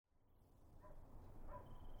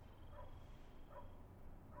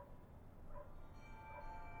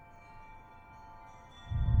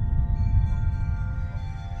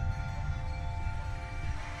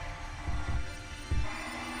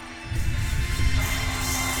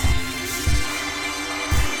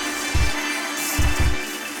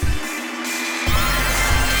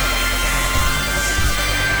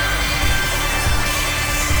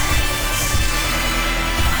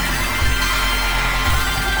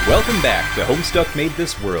Welcome back to Homestuck Made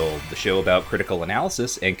This World, the show about critical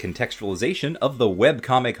analysis and contextualization of the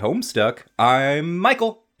webcomic Homestuck. I'm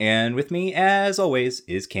Michael, and with me, as always,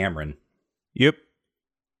 is Cameron. Yep.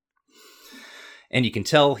 And you can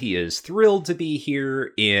tell he is thrilled to be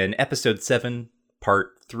here in Episode 7,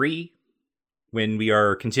 Part 3, when we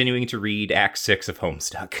are continuing to read Act 6 of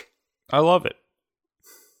Homestuck. I love it.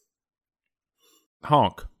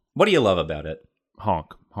 Honk. What do you love about it? Honk.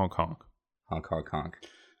 Honk, honk. Honk, honk, honk.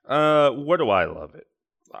 What do I love it?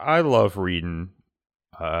 I love reading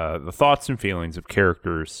the thoughts and feelings of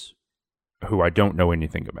characters who I don't know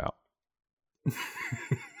anything about.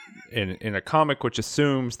 in a comic which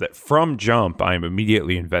assumes that from jump I am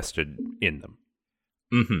immediately invested in them.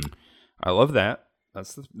 Mm-hmm. I love that.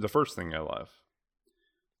 That's the first thing I love.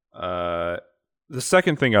 The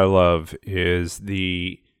second thing I love is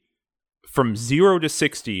the from 0 to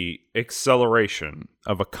 60 acceleration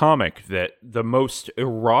of a comic that the most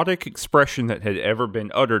erotic expression that had ever been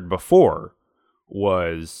uttered before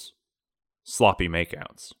was sloppy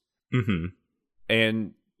makeouts. Mm-hmm.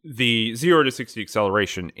 And the 0 to 60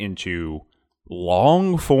 acceleration into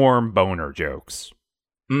long-form boner jokes.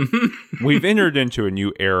 Mm-hmm. We've entered into a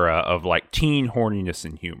new era of like teen horniness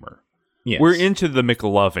and humor. Yes. We're into the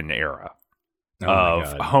McLovin era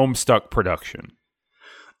of Homestuck production.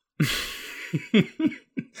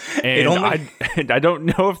 And I don't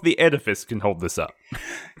know if the edifice can hold this up.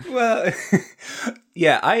 Well,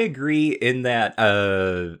 yeah, I agree in that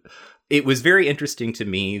it was very interesting to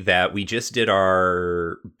me that we just did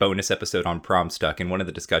our bonus episode on Promstuck, and one of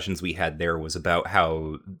the discussions we had there was about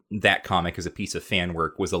how that comic as a piece of fan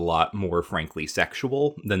work was a lot more, frankly,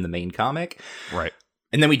 sexual than the main comic. Right.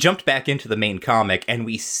 And then we jumped back into the main comic, and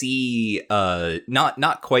we see,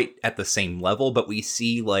 not quite at the same level, but we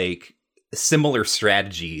see, like, similar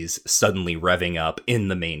strategies suddenly revving up in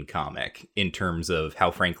the main comic in terms of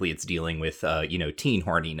how, frankly, it's dealing with, teen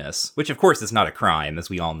horniness, which, of course, is not a crime, as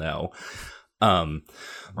we all know. Right.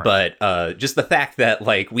 But just the fact that,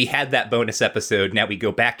 like, we had that bonus episode, now we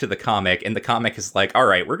go back to the comic, and the comic is like, all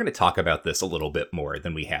right, we're going to talk about this a little bit more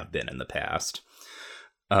than we have been in the past.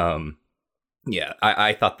 Yeah,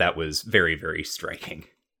 I thought that was very, very striking.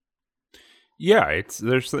 Yeah,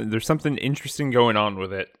 there's something interesting going on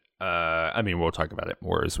with it. I mean, we'll talk about it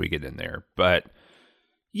more as we get in there, but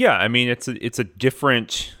yeah, I mean, it's a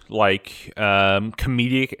different like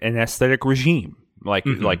comedic and aesthetic regime. Like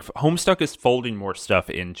Homestuck is folding more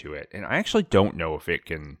stuff into it, and I actually don't know if it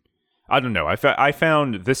can. I don't know. I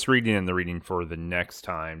found this reading and the reading for the next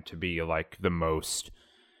time to be like the most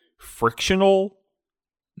frictional.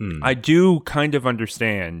 I do kind of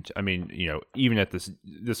understand. I mean, even at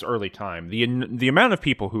this early time, the amount of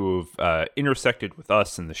people who have intersected with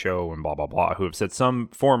us in the show and blah blah blah, who have said some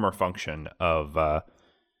form or function of,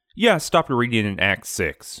 stopped reading in Act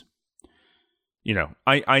 6.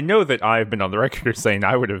 I know that I've been on the record as saying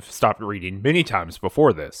I would have stopped reading many times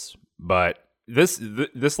before this, but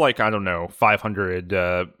this like, I don't know,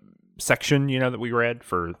 500 section that we read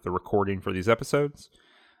for the recording for these episodes.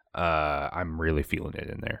 I'm really feeling it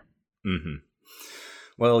in there. Mm-hmm.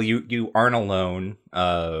 Well, you aren't alone.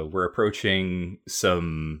 We're approaching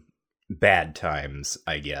some bad times,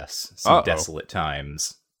 I guess. Some desolate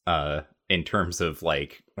times. In terms of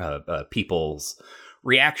like people's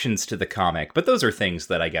reactions to the comic. But those are things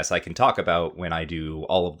that I guess I can talk about when I do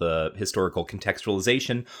all of the historical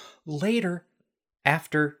contextualization later,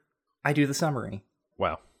 after I do the summary.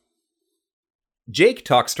 Wow. Jake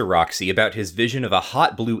talks to Roxy about his vision of a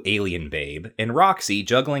hot blue alien babe, and Roxy,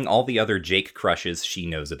 juggling all the other Jake crushes she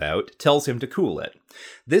knows about, tells him to cool it.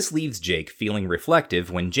 This leaves Jake feeling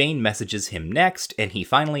reflective when Jane messages him next, and he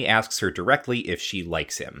finally asks her directly if she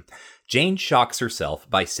likes him. Jane shocks herself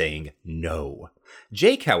by saying no.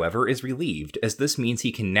 Jake, however, is relieved, as this means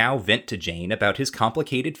he can now vent to Jane about his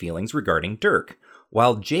complicated feelings regarding Dirk.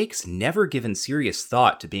 While Jake's never given serious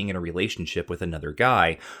thought to being in a relationship with another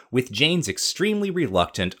guy, with Jane's extremely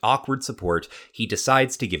reluctant, awkward support, he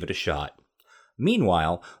decides to give it a shot.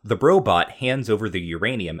 Meanwhile, the Brobot hands over the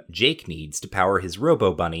uranium Jake needs to power his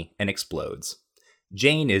Robo-Bunny and explodes.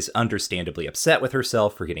 Jane is understandably upset with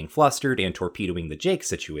herself for getting flustered and torpedoing the Jake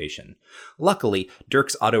situation. Luckily,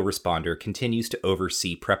 Dirk's autoresponder continues to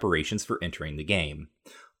oversee preparations for entering the game.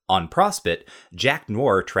 On Prospit, Jack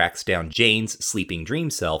Noir tracks down Jane's sleeping dream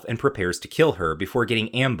self and prepares to kill her before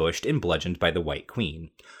getting ambushed and bludgeoned by the White Queen.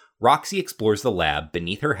 Roxy explores the lab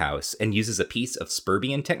beneath her house and uses a piece of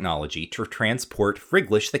Spurbian technology to transport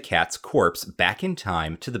Friglish the cat's corpse back in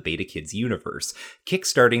time to the Beta Kids universe,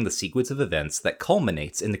 kickstarting the sequence of events that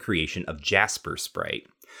culminates in the creation of Jasper Sprite.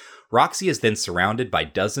 Roxy is then surrounded by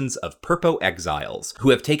dozens of Purpo exiles, who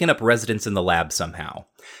have taken up residence in the lab somehow.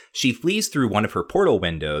 She flees through one of her portal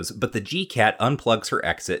windows, but the G-Cat unplugs her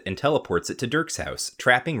exit and teleports it to Dirk's house,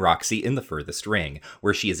 trapping Roxy in the furthest ring,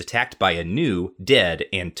 where she is attacked by a new, dead,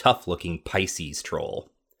 and tough-looking Pisces troll.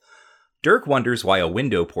 Dirk wonders why a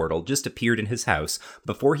window portal just appeared in his house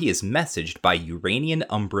before he is messaged by Uranian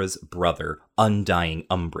Umbra's brother, Undying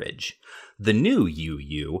Umbrage. The new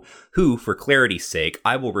UU, who, for clarity's sake,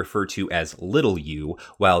 I will refer to as Little U,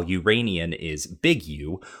 while Uranian is Big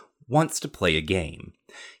U, wants to play a game.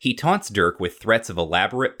 He taunts Dirk with threats of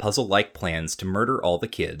elaborate puzzle-like plans to murder all the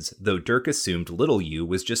kids, though Dirk assumed Little U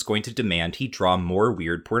was just going to demand he draw more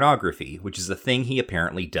weird pornography, which is a thing he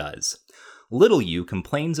apparently does. Little U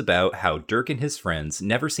complains about how Dirk and his friends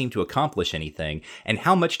never seem to accomplish anything, and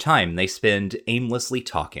how much time they spend aimlessly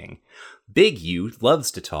talking. Big U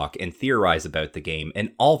loves to talk and theorize about the game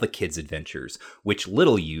and all the kids' adventures, which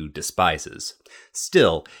Little U despises.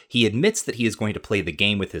 Still, he admits that he is going to play the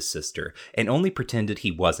game with his sister, and only pretended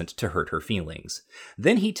he wasn't to hurt her feelings.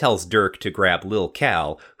 Then he tells Dirk to grab Lil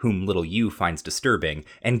Cal, whom Little U finds disturbing,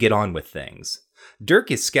 and get on with things. Dirk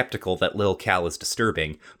is skeptical that Lil Cal is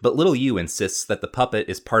disturbing, but Little U insists that the puppet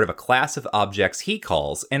is part of a class of objects he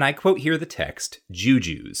calls, and I quote here the text,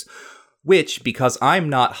 Jujus, which, because I'm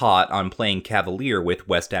not hot on playing Cavalier with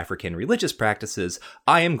West African religious practices,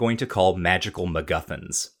 I am going to call magical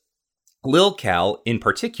MacGuffins. Lil Cal, in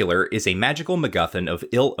particular, is a magical MacGuffin of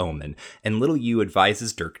ill omen, and Little U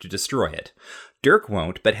advises Dirk to destroy it. Dirk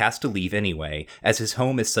won't, but has to leave anyway, as his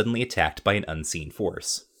home is suddenly attacked by an unseen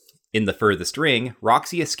force. In the furthest ring,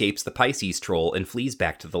 Roxy escapes the Pisces troll and flees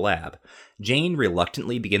back to the lab. Jane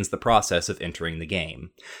reluctantly begins the process of entering the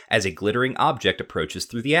game. As a glittering object approaches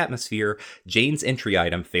through the atmosphere, Jane's entry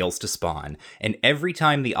item fails to spawn, and every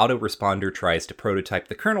time the autoresponder tries to prototype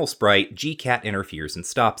the kernel sprite, G-Cat interferes and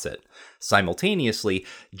stops it. Simultaneously,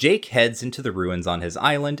 Jake heads into the ruins on his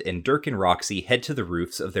island, and Dirk and Roxy head to the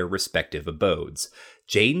roofs of their respective abodes.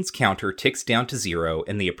 Jane's counter ticks down to 0,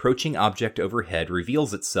 and the approaching object overhead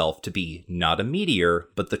reveals itself to be not a meteor,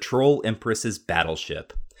 but the Troll Empress's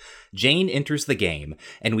battleship. Jane enters the game,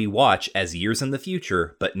 and we watch as years in the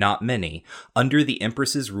future, but not many, under the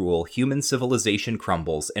Empress's rule, human civilization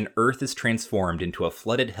crumbles, and Earth is transformed into a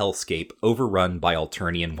flooded hellscape overrun by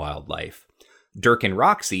Alternian wildlife. Dirk and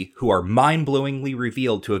Roxy, who are mind-blowingly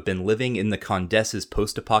revealed to have been living in the Condes's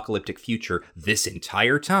post-apocalyptic future this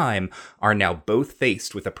entire time, are now both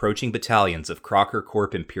faced with approaching battalions of Crocker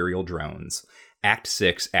Corp Imperial drones. Act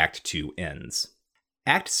 6, Act 2 ends.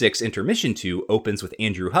 Act 6, Intermission 2 opens with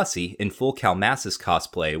Andrew Hussey in full Calmassus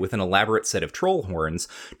cosplay with an elaborate set of troll horns,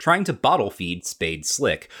 trying to bottle feed Spade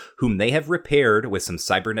Slick, whom they have repaired with some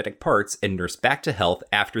cybernetic parts and nursed back to health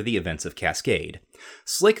after the events of Cascade.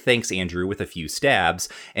 Slick thanks Andrew with a few stabs,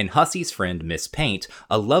 and Hussey's friend Miss Paint,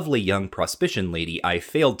 a lovely young prospician lady I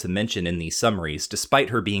failed to mention in these summaries despite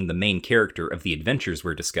her being the main character of the adventures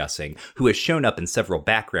we're discussing, who has shown up in several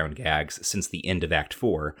background gags since the end of Act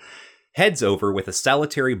 4, heads over with a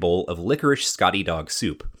solitary bowl of licorice Scotty dog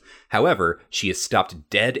soup. However, she is stopped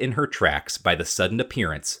dead in her tracks by the sudden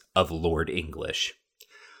appearance of Lord English.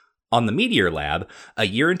 On the Meteor Lab, a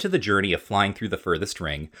year into the journey of flying through the furthest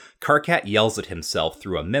ring, Karkat yells at himself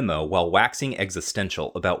through a memo while waxing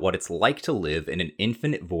existential about what it's like to live in an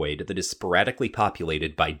infinite void that is sporadically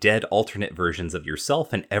populated by dead alternate versions of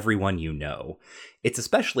yourself and everyone you know. It's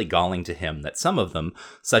especially galling to him that some of them,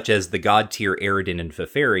 such as the god-tier Eridan and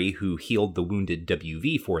Feferi who healed the wounded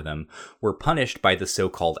WV for them, were punished by the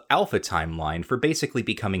so-called Alpha timeline for basically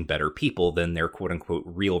becoming better people than their quote-unquote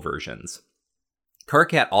real versions.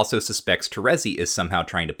 Karkat also suspects Terezi is somehow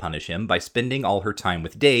trying to punish him by spending all her time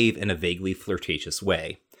with Dave in a vaguely flirtatious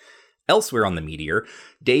way. Elsewhere on the Meteor,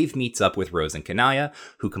 Dave meets up with Rose and Kanaya,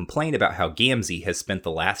 who complain about how Gamzee has spent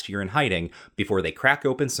the last year in hiding before they crack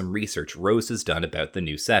open some research Rose has done about the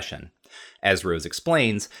new session. As Rose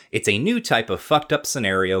explains, it's a new type of fucked up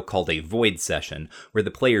scenario called a void session, where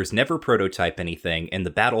the players never prototype anything and the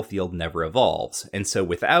battlefield never evolves, and so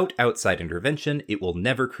without outside intervention, it will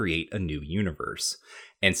never create a new universe.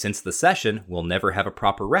 And since the session will never have a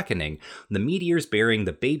proper reckoning, the meteors bearing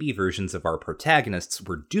the baby versions of our protagonists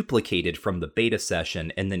were duplicated from the beta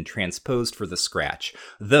session and then transposed for the scratch,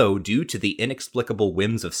 though due to the inexplicable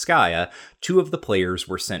whims of Skaya, 2 of the players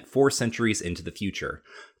were sent 4 centuries into the future.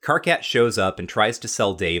 Karkat shows up and tries to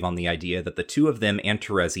sell Dave on the idea that the 2 of them and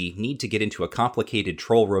Terezi need to get into a complicated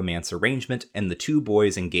troll romance arrangement, and the 2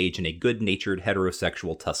 boys engage in a good-natured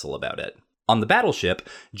heterosexual tussle about it. On the battleship,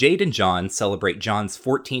 Jade and John celebrate John's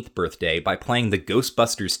 14th birthday by playing the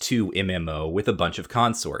Ghostbusters 2 MMO with a bunch of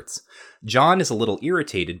consorts. John is a little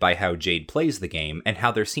irritated by how Jade plays the game and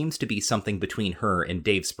how there seems to be something between her and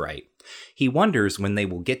Dave Sprite. He wonders when they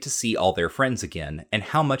will get to see all their friends again and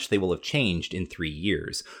how much they will have changed in 3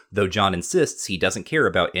 years, though John insists he doesn't care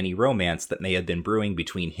about any romance that may have been brewing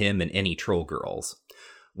between him and any troll girls.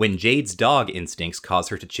 When Jade's dog instincts cause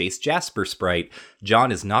her to chase Jasper Sprite,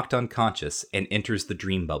 John is knocked unconscious and enters the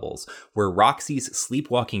dream bubbles, where Roxy's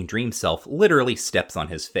sleepwalking dream self literally steps on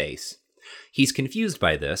his face. He's confused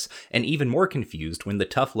by this, and even more confused when the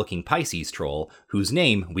tough-looking Pisces troll, whose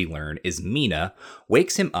name, we learn, is Mina,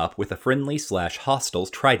 wakes him up with a friendly/hostile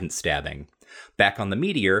trident stabbing. Back on the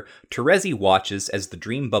Meteor, Terezi watches as the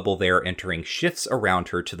dream bubble they are entering shifts around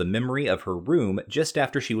her to the memory of her room just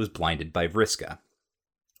after she was blinded by Vriska.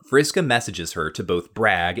 Vriska messages her to both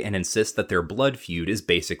brag and insist that their blood feud is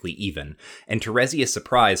basically even, and Terezi is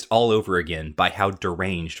surprised all over again by how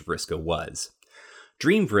deranged Vriska was.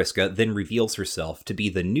 Dream Vriska then reveals herself to be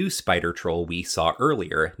the new spider troll we saw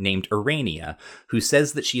earlier, named Urania, who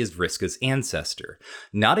says that she is Vriska's ancestor.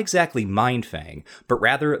 Not exactly Mindfang, but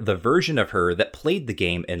rather the version of her that played the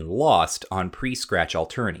game and lost on pre-Scratch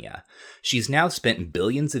Alternia. She's now spent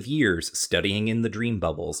billions of years studying in the dream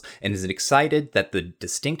bubbles, and is excited that the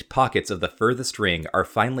distinct pockets of the furthest ring are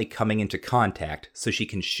finally coming into contact so she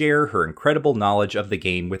can share her incredible knowledge of the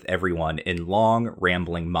game with everyone in long,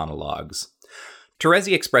 rambling monologues.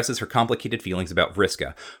 Terezi expresses her complicated feelings about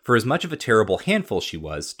Vriska. For as much of a terrible handful she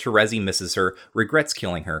was, Terezi misses her, regrets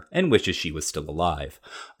killing her, and wishes she was still alive.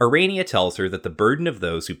 Urania tells her that the burden of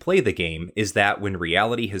those who play the game is that when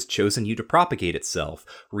reality has chosen you to propagate itself,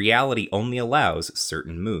 reality only allows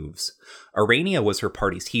certain moves. Urania was her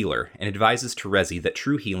party's healer, and advises Terezi that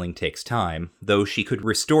true healing takes time, though she could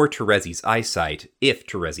restore Terezi's eyesight if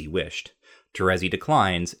Terezi wished. Terezi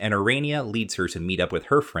declines, and Urania leads her to meet up with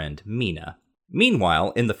her friend, Mina.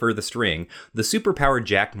 Meanwhile, in the furthest ring, the superpowered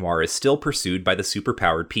Jack Noir is still pursued by the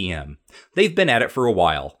superpowered PM. They've been at it for a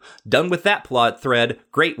while. Done with that plot thread.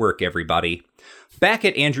 Great work, everybody. Back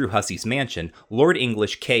at Andrew Hussey's mansion, Lord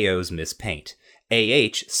English KOs Miss Paint.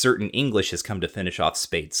 Certain English has come to finish off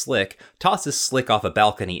Spade Slick, tosses Slick off a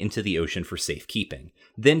balcony into the ocean for safekeeping,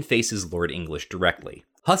 then faces Lord English directly.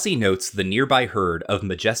 Hussey notes the nearby herd of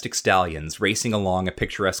majestic stallions racing along a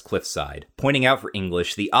picturesque cliffside, pointing out for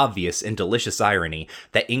English the obvious and delicious irony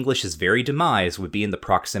that English's very demise would be in the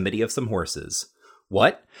proximity of some horses.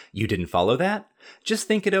 What? You didn't follow that? Just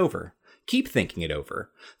think it over. Keep thinking it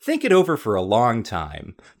over. Think it over for a long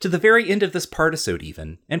time, to the very end of this partisode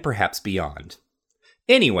even, and perhaps beyond.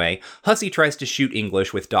 Anyway, Hussey tries to shoot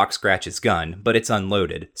English with Doc Scratch's gun, but it's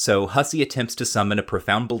unloaded, so Hussey attempts to summon a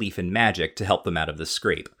profound belief in magic to help them out of the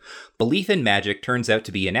scrape. Belief in magic turns out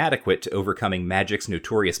to be inadequate to overcoming magic's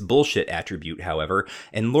notorious bullshit attribute, however,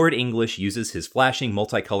 and Lord English uses his flashing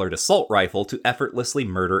multicolored assault rifle to effortlessly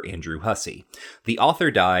murder Andrew Hussey. The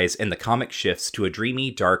author dies, and the comic shifts to a dreamy,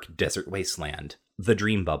 dark desert wasteland. The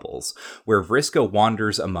Dream Bubbles, where Vriska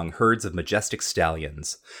wanders among herds of majestic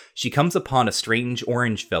stallions. She comes upon a strange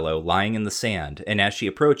orange fellow lying in the sand, and as she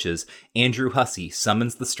approaches, Andrew Hussey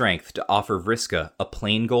summons the strength to offer Vriska a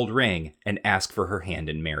plain gold ring and ask for her hand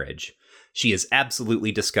in marriage. She is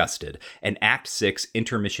absolutely disgusted, and Act 6,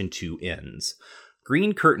 Intermission 2 ends.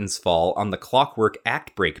 Green curtains fall on the clockwork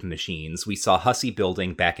act break machines we saw Hussey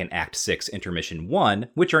building back in Act 6 Intermission 1,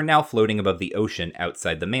 which are now floating above the ocean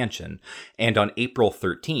outside the mansion. And on April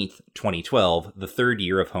 13th, 2012, the third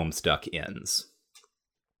year of Homestuck ends.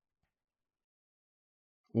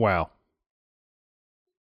 Wow.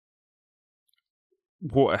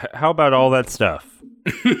 How about all that stuff?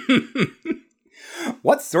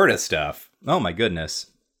 What sort of stuff? Oh my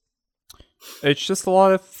goodness. It's just a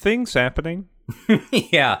lot of things happening.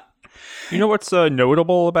 Yeah. You know what's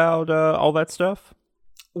notable about all that stuff?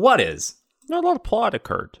 What is? Not a lot of plot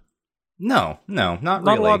occurred. No, not really.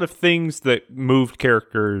 Not a lot of things that moved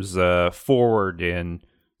characters forward in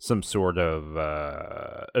some sort of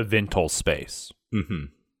evental space.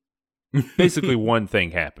 Mm-hmm. Basically, one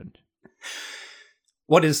thing happened.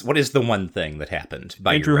 What is the one thing that happened?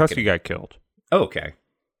 By Andrew Hussey got killed. Oh, okay.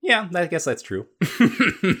 Yeah, I guess that's true.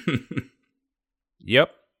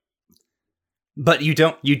 Yep. But you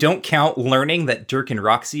don't count learning that Dirk and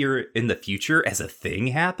Roxy are in the future as a thing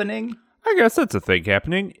happening? I guess that's a thing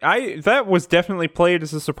happening. That was definitely played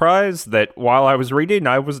as a surprise that while I was reading,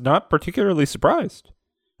 I was not particularly surprised.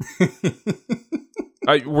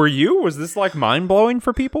 Were you? Was this like mind-blowing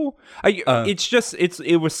for people?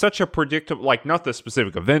 It was such a predictable, like, not the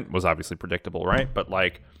specific event was obviously predictable, right? But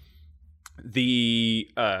like the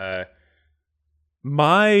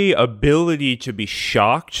My ability to be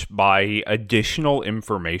shocked by additional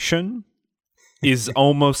information is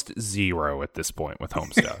almost zero at this point with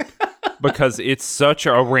Homestuck. Because it's such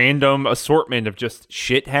a random assortment of just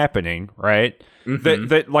shit happening, right? Mm-hmm.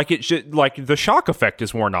 That like it should, like the shock effect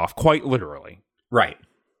is worn off quite literally. Right.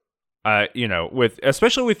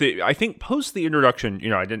 Especially with the, I think post the introduction,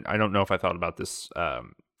 I don't know if I thought about this,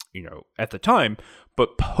 at the time,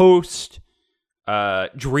 but post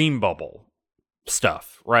Dream Bubble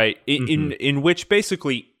stuff, right? In which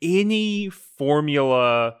basically any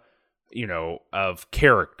formula, of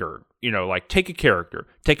character, like take a character,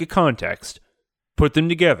 take a context, put them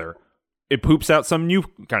together, it poops out some new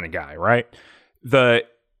kind of guy, right? The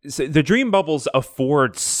Dream Bubbles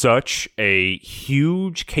afford such a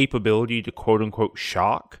huge capability to quote unquote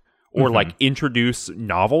shock or like introduce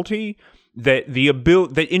novelty that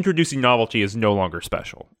that introducing novelty is no longer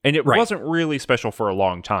special. And it wasn't really special for a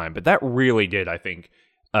long time, but that really did, I think,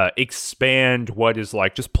 expand what is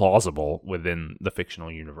like just plausible within the fictional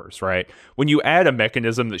universe, right? When you add a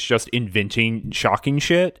mechanism that's just inventing shocking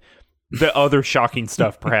shit, the other shocking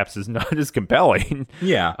stuff perhaps is not as compelling.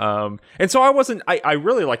 Yeah. And so I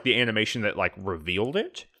really like the animation that like revealed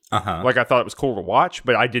it. Like I thought it was cool to watch,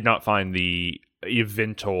 but I did not find the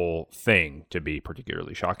evental thing to be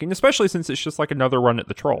particularly shocking, especially since it's just like another run at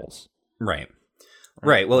the trolls. Right.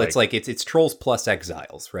 Well, it's trolls plus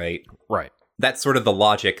exiles, right? Right. That's sort of the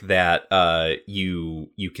logic that you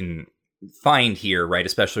can find here, right?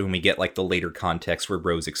 Especially when we get like the later context where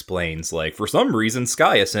Rose explains, like, for some reason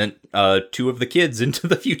Skaya sent 2 of the kids into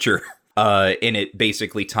the future. And it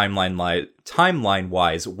basically timeline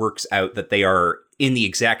wise works out that they are in the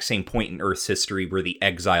exact same point in Earth's history where the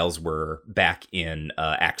exiles were back in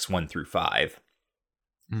Acts 1 through 5.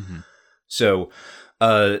 Mm-hmm. So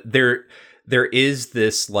there is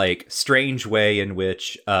this like strange way in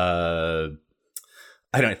which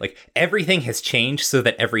I don't know, like everything has changed so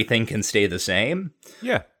that everything can stay the same.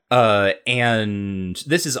 Yeah. And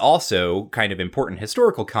this is also kind of important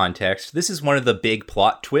historical context. This is one of the big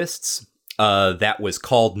plot twists that was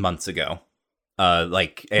called months ago.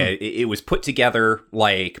 It was put together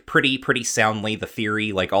like pretty soundly. The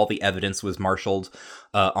theory, like all the evidence was marshaled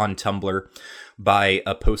on Tumblr by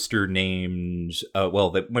a poster named,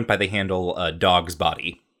 that went by the handle Dog's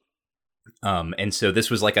Body. And so this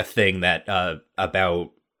was like a thing that about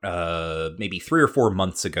maybe 3 or 4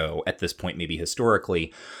 months ago at this point, maybe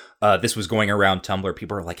historically, this was going around Tumblr.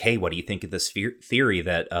 People are like, hey, what do you think of this theory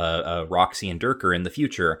that Roxy and Dirk are in the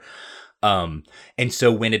future? And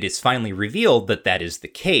so when it is finally revealed that that is the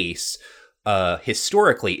case,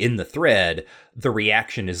 historically in the thread, the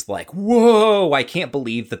reaction is like, whoa, I can't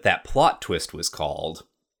believe that plot twist was called.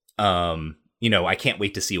 I can't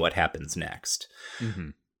wait to see what happens next. Mm-hmm.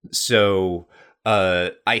 So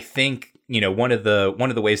I think, one of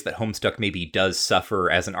the ways that Homestuck maybe does suffer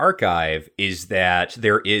as an archive is that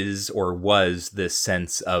there is or was this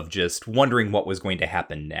sense of just wondering what was going to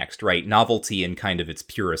happen next, right? Novelty in kind of its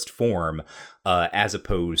purest form, as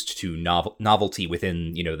opposed to novelty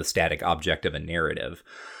within, the static object of a narrative.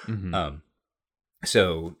 Mm-hmm.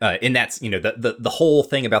 And that's, the whole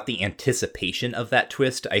thing about the anticipation of that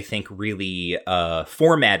twist, I think really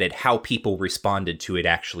formatted how people responded to it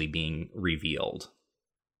actually being revealed.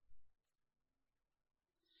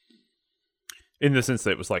 In the sense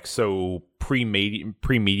that it was like so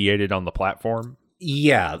pre-mediated on the platform.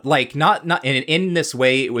 Yeah, like not in this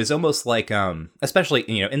way. It was almost like, especially,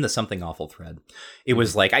 in the Something Awful thread, it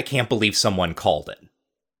was like, I can't believe someone called it.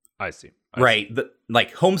 I see. Right.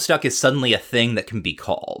 Like Homestuck is suddenly a thing that can be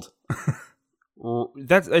called.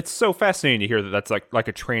 It's so fascinating to hear that that's like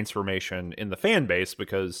a transformation in the fan base,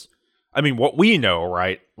 because I mean, what we know,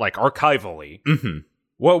 right? Like archivally,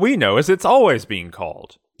 what we know is it's always being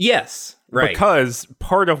called. Yes. Right. Because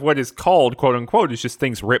part of what is called, quote unquote, is just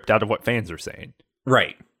things ripped out of what fans are saying.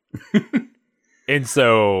 Right. And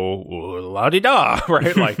so, la-di-da,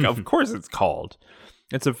 right? Like, of course it's called.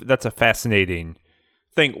 That's a fascinating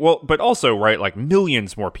thing. Well, but also, right, like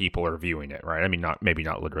millions more people are viewing it, right? I mean, maybe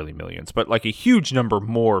not literally millions, but like a huge number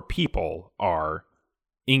more people are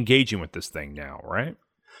engaging with this thing now, right?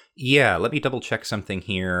 Yeah, let me double check something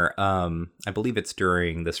here. I believe it's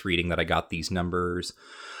during this reading that I got these numbers.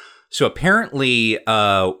 So apparently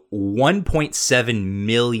 1.7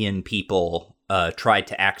 million people tried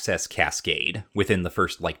to access Cascade within the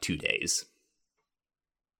first 2 days.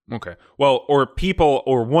 Okay. Well, or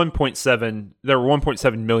 1.7, there were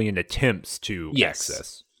 1.7 million attempts to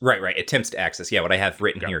access. Right. Attempts to access. Yeah, what I have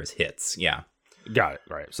written here is hits. Yeah. Got it.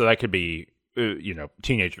 Right. So that could be,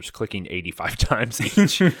 teenagers clicking 85 times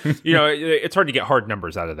each. It's hard to get hard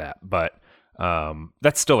numbers out of that, but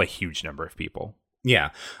that's still a huge number of people. Yeah.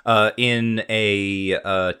 In a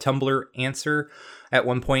Tumblr answer at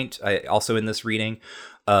one point, also in this reading,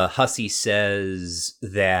 Hussey says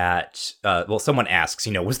that, someone asks,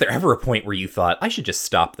 was there ever a point where you thought, I should just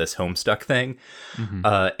stop this Homestuck thing?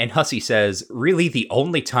 Mm-hmm. And Hussey says, really, the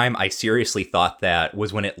only time I seriously thought that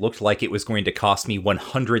was when it looked like it was going to cost me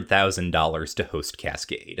 $100,000 to host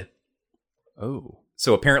Cascade. Oh.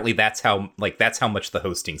 So apparently that's how much the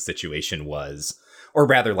hosting situation was. Or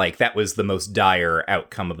rather, that was the most dire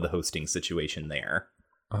outcome of the hosting situation there.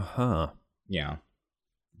 Uh-huh. Yeah.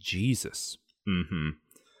 Jesus. Mm-hmm.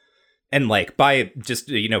 And by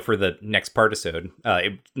just, for the next partisode,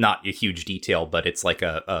 not a huge detail, but it's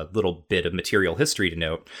a little bit of material history to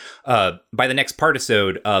note. By the next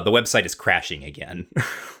partisode, the website is crashing again.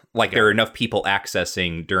 There are enough people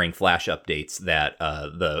accessing during Flash updates that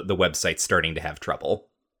the website's starting to have trouble.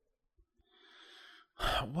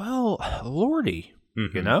 Well, Lordy,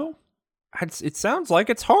 it sounds like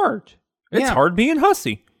it's hard. It's hard being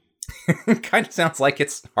Hussey. Kind of sounds like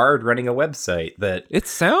it's hard running a website that it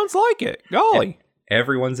sounds like it. Golly,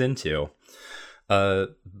 everyone's into.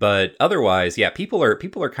 But otherwise, people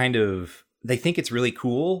are kind of, they think it's really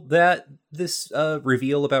cool that this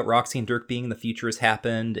reveal about Roxy and Dirk being in the future has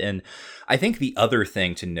happened. And I think the other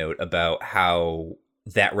thing to note about how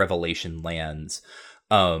that revelation lands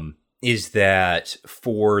is that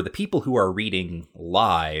for the people who are reading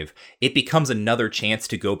live, it becomes another chance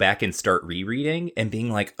to go back and start rereading and being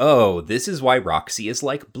like, oh, this is why Roxy is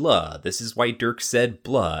like blah. This is why Dirk said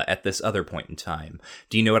blah at this other point in time.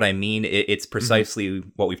 Do you know what I mean? It's precisely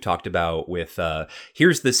what we've talked about with,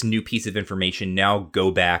 here's this new piece of information. Now go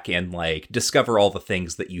back and discover all the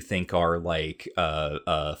things that you think are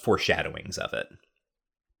foreshadowings of it.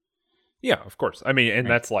 Yeah, of course. I mean, and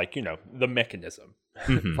that's the mechanism.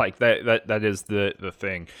 Mm-hmm. That is the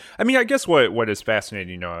thing. I mean, I guess what is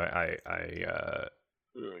fascinating, I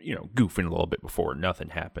goofing a little bit before nothing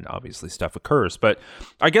happened. Obviously, stuff occurs, but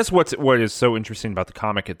I guess what is so interesting about the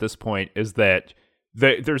comic at this point is that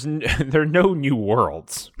there are no new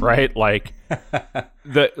worlds, right? The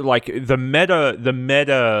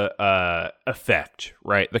meta effect,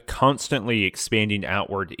 right? The constantly expanding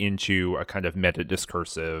outward into a kind of meta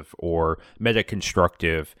discursive or meta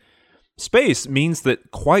constructive space means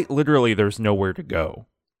that quite literally there's nowhere to go.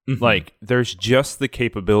 Mm-hmm. There's just the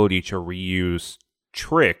capability to reuse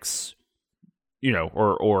tricks,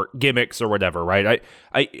 or gimmicks or whatever, right?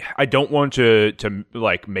 I don't want to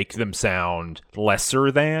make them sound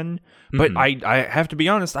lesser than, but I have to be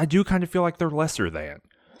honest, I do kind of feel like they're lesser than.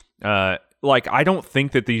 I don't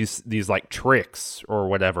think that these tricks or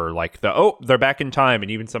whatever, they're back in time,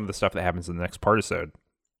 and even some of the stuff that happens in the next partisode,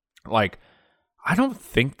 I don't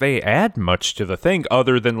think they add much to the thing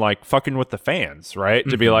other than fucking with the fans, right? Mm-hmm.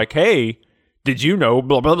 To be like, hey, did you know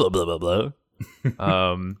blah blah blah blah blah blah.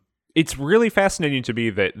 It's really fascinating to me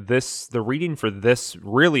that the reading for this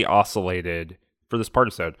really oscillated for this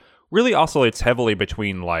partisode really oscillates heavily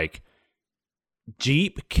between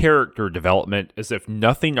deep character development as if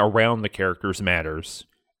nothing around the characters matters,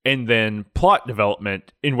 and then plot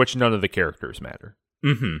development in which none of the characters matter.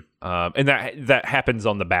 Mm-hmm. And that happens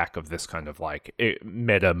on the back of this kind of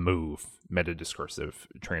meta discursive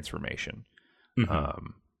transformation. Mm-hmm.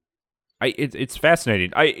 It's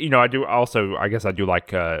fascinating. I guess I do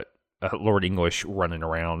like Lord English running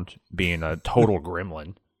around being a total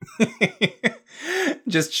gremlin.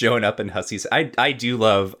 Just showing up in Hussey's. I do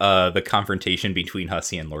love the confrontation between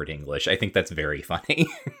Hussey and Lord English. I think that's very funny.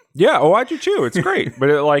 Yeah, I do too. It's great. But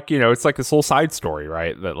it's this whole side story,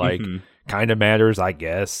 right? That kind of matters, I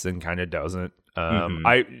guess, and kind of doesn't.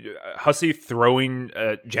 Hussey throwing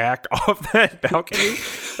Jack off that balcony,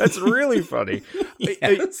 that's really funny.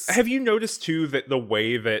 Yes. Have you noticed too that the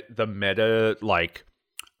way that the meta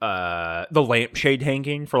the lampshade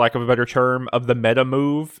hanging, for lack of a better term, of the meta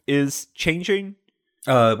move is changing?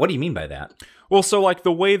 What do you mean by that? Well, so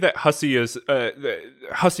the way that Hussey is,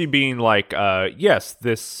 Hussey being yes,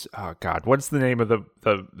 this, oh God, what's the name of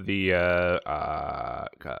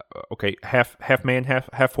half man,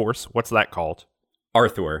 half horse? What's that called?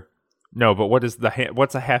 Arthur. No, but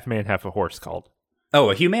what's a half man, half a horse called? Oh,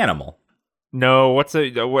 a humanimal. No, what's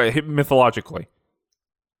mythologically?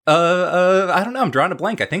 I don't know. I'm drawing a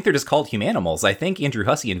blank. I think they're just called humanimals. I think Andrew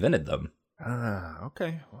Hussey invented them.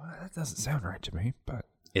 Okay. Well, that doesn't sound right to me, but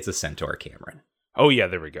it's a centaur, Cameron. Oh yeah,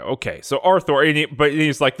 there we go. Okay, so Arthur, but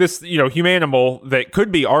he's this, humanimal that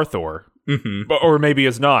could be Arthur, mm-hmm. or maybe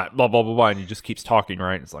is not. Blah blah blah blah, and he just keeps talking,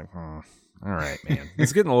 right? It's All right, man.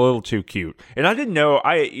 It's getting a little too cute. And I didn't know,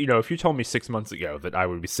 if you told me 6 months ago that I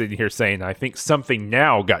would be sitting here saying, I think something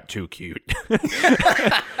now got too cute,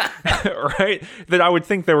 right? That I would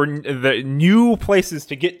think there were the new places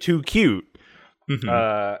to get too cute.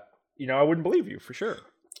 Mm-hmm. I wouldn't believe you for sure.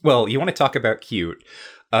 Well, you want to talk about cute.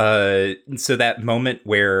 So that moment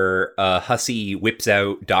where Hussey whips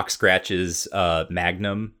out Doc Scratch's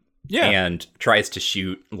Magnum and tries to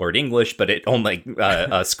shoot Lord English, but it only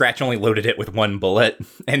Scratch only loaded it with one bullet,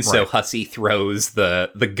 and so Hussey throws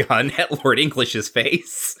the gun at Lord English's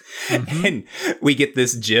face, and we get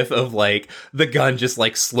this gif of like the gun just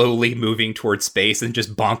like slowly moving towards space and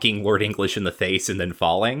just bonking Lord English in the face and then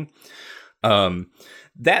falling.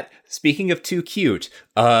 That, speaking of too cute,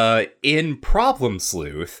 in Problem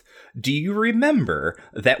Sleuth, do you remember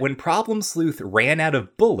that when Problem Sleuth ran out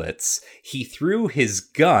of bullets, he threw his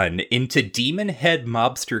gun into Demon Head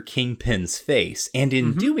Mobster Kingpin's face, and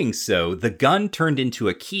in doing so, the gun turned into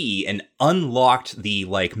a key and unlocked the,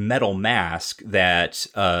 like, metal mask that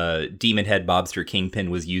Demon Head Mobster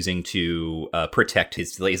Kingpin was using to protect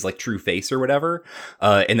his, like, true face or whatever,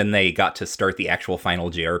 and then they got to start the actual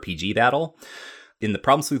final JRPG battle. In the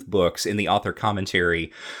Problem Sleuth books, in the author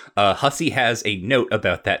commentary, Hussey has a note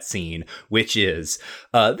about that scene, which is,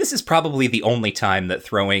 this is probably the only time that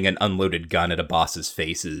throwing an unloaded gun at a boss's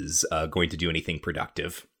face is going to do anything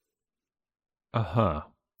productive. Uh-huh.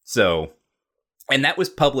 So, and that was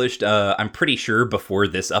published, I'm pretty sure, before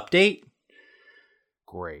this update.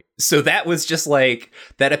 Great. So that was just like,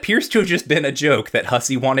 that appears to have just been a joke that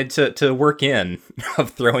Hussey wanted to work in,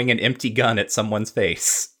 of throwing an empty gun at someone's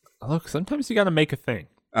face. Look, sometimes you got to make a thing.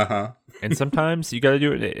 Uh-huh. And sometimes you got to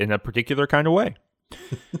do it in a particular kind of way.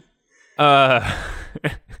 Yeah,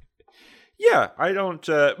 I don't,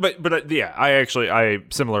 but yeah, I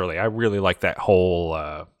similarly, I really like that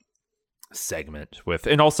whole segment with,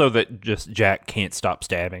 and also that just Jack can't stop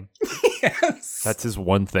stabbing. Yes. That's his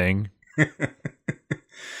one thing.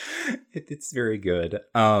 It's very good.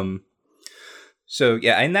 So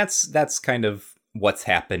yeah, and that's kind of what's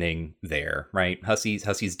happening there, right?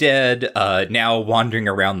 Hussey's dead, now wandering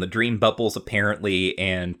around the dream bubbles apparently,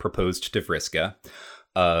 and proposed to Vriska,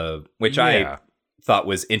 which I thought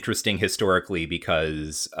was interesting historically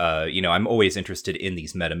because, I'm always interested in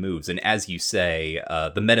these meta moves. And as you say,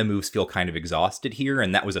 the meta moves feel kind of exhausted here.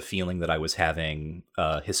 And that was a feeling that I was having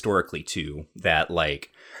historically too, that like,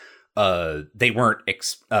 they weren't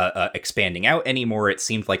expanding out anymore. It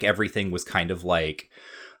seemed like everything was kind of like,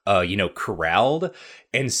 corralled.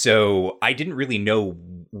 And so I didn't really know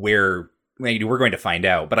where, we're going to find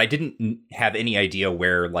out, but I didn't have any idea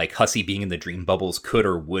where like Hussey being in the dream bubbles could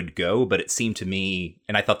or would go. But it seemed to me,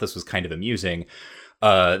 and I thought this was kind of amusing,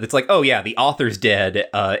 it's like, oh yeah, the author's dead,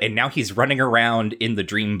 and now he's running around in the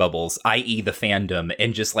dream bubbles, i.e. the fandom,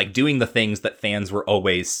 and just like doing the things that fans were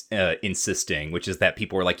always insisting, which is that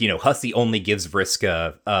people were like, Hussey only gives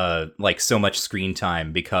Vriska like so much screen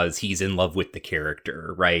time because he's in love with the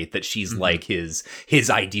character, right? That she's like his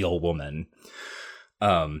ideal woman.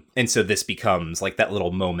 And so this becomes like, that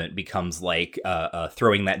little moment becomes like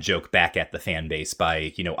throwing that joke back at the fan base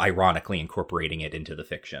by, ironically incorporating it into the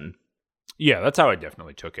fiction. Yeah, that's how I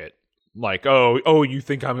definitely took it. Like, oh, you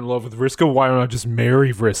think I'm in love with Vriska? Why don't I just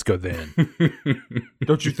marry Vriska then?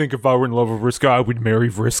 Don't you think if I were in love with Vriska, I would marry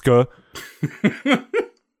Vriska?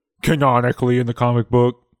 Canonically in the comic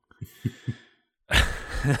book.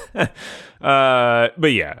 But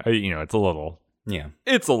yeah, it's a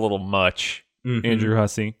little much, Andrew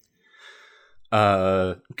Hussey.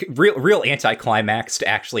 Real anticlimax to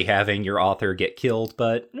actually having your author get killed,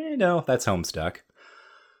 but no, that's Homestuck.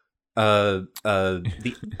 The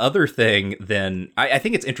other thing, then, I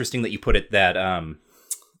think it's interesting that you put it that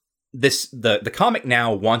the comic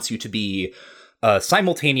now wants you to be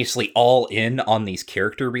simultaneously all in on these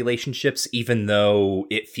character relationships, even though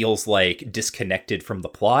it feels like disconnected from the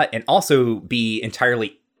plot, and also be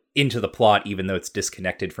entirely into the plot, even though it's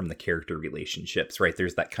disconnected from the character relationships, right?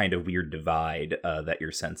 There's that kind of weird divide that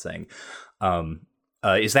you're sensing.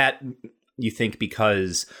 Is that, you think,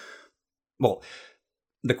 because, well,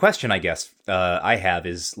 the question, I guess, I have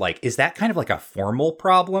is, like, is that kind of like a formal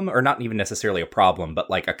problem, or not even necessarily a problem,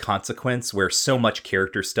 but like a consequence where so much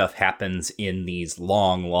character stuff happens in these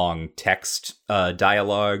long text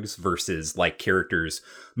dialogues versus like characters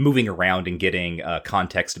moving around and getting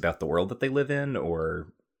context about the world that they live in,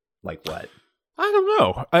 or like what? I don't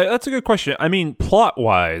know. That's a good question. I mean,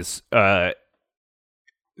 plot-wise,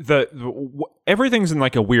 everything's in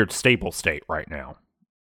like a weird stable state right now.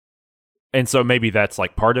 And so maybe that's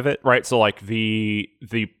like part of it, right? So like the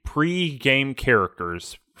pre-game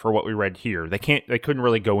characters, for what we read here, they couldn't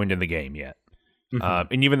really go into the game yet.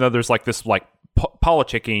 And even though there's like this like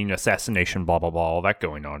politicking, assassination, blah, blah, blah, all that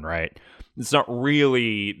going on, right? It's not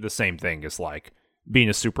really the same thing as like being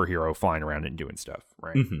a superhero flying around and doing stuff,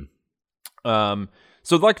 right?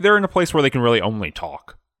 So like they're in a place where they can really only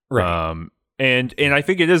talk. Right. And I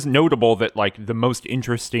think it is notable that like the most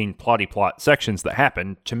interesting plot sections that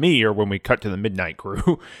happen to me are when we cut to the Midnight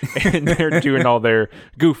Crew and they're doing all their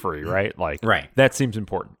goofery, right? Like that seems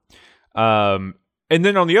important. And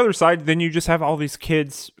then on the other side, then you just have all these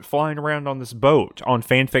kids flying around on this boat on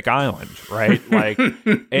Fanfic Island, right? Like,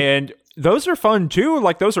 and those are fun too.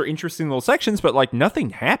 Like, those are interesting little sections, but like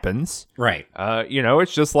nothing happens. Right. You know,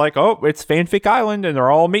 it's just like, oh, it's Fanfic Island and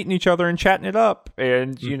they're all meeting each other and chatting it up.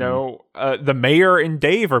 And, you know, the mayor and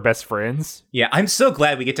Dave are best friends. Yeah, I'm so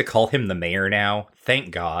glad we get to call him the mayor now.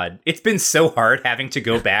 Thank God. It's been so hard having to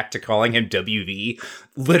go back to calling him WV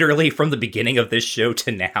literally from the beginning of this show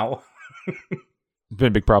to now. Been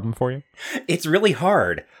a big problem for you? It's really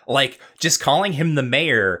hard. Like, just calling him the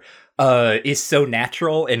mayor is so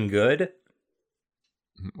natural and good.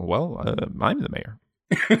 Well, I'm the mayor.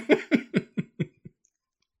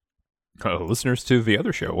 Listeners to the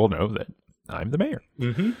other show will know that I'm the mayor.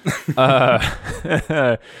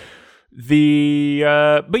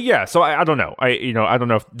 But yeah, so I don't know. I don't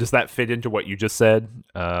know if does that fit into what you just said.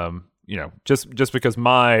 You know, just because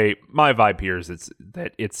my vibe here is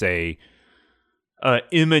it's a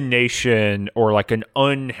emanation or like an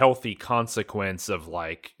unhealthy consequence of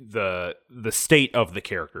like the state of the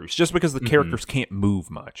characters, just because the characters can't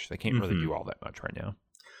move much. They can't really do all that much right now.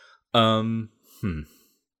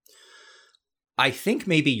 I think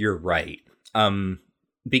maybe you're right.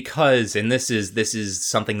 Because, and this is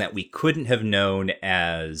something that we couldn't have known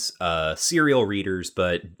as serial readers,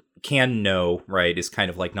 but can know, right, is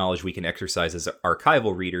kind of like knowledge we can exercise as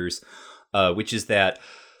archival readers, which is that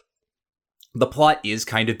the plot is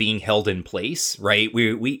kind of being held in place, right?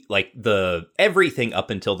 We like everything up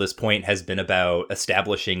until this point has been about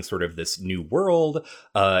establishing sort of this new world,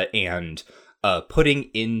 and putting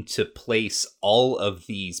into place all of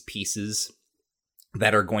these pieces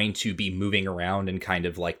that are going to be moving around in kind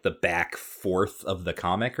of like the back fourth of the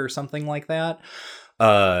comic or something like that.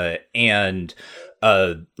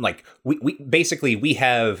 Like we basically we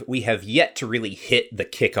have yet to really hit the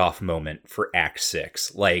kickoff moment for Act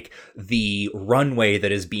 6. Like, the runway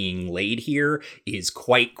that is being laid here is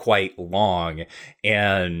quite long,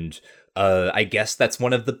 and I guess that's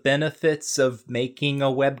one of the benefits of making a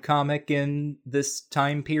webcomic in this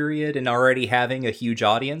time period and already having a huge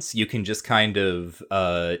audience. You can just kind of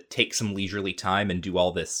take some leisurely time and do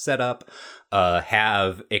all this setup,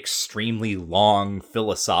 have extremely long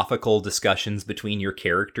philosophical discussions between your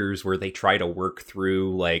characters where they try to work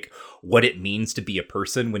through like what it means to be a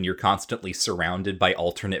person when you're constantly surrounded by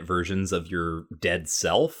alternate versions of your dead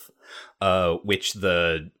self. Which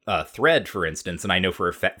the thread, for instance, and I know for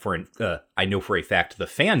a fact the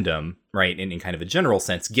fandom, right, in kind of a general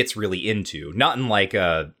sense, gets really into, not in like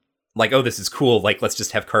oh, this is cool, like let's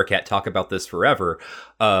just have Karkat talk about this forever,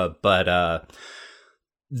 but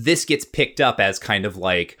this gets picked up as kind of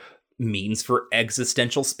like means for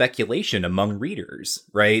existential speculation among readers,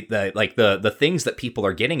 right? The things that people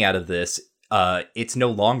are getting out of this. It's no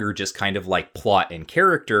longer just kind of like plot and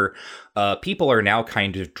character. People are now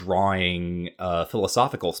kind of drawing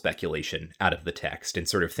philosophical speculation out of the text and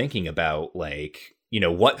sort of thinking about like, you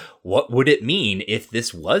know, what would it mean if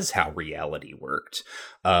this was how reality worked?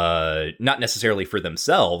 Not necessarily for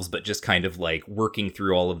themselves, but just kind of like working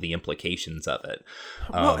through all of the implications of it.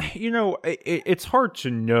 Well, you know, it's hard to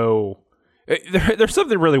know. There's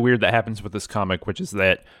something really weird that happens with this comic, which is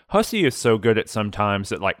that Hussie is so good at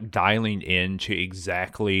sometimes at like dialing into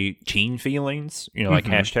exactly teen feelings, you know, like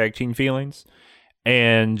hashtag teen feelings.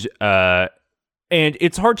 And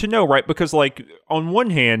it's hard to know, right? Because like on one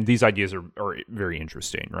hand, these ideas are very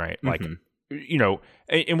interesting, right? Like, you know,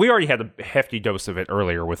 and we already had a hefty dose of it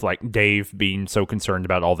earlier with like Dave being so concerned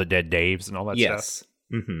about all the dead Daves and all that stuff.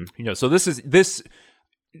 You know, so this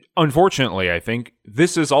unfortunately, I think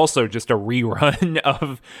this is also just a rerun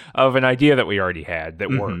of an idea that we already had that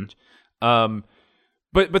worked.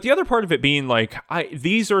 But the other part of it being like,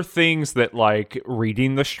 these are things that like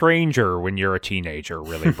reading The Stranger when you're a teenager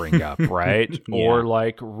really bring up, right? Yeah. Or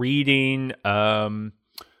like reading,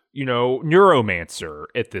 you know, Neuromancer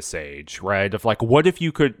at this age, right? Of like, what if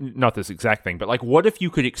you could, not this exact thing, but like, what if you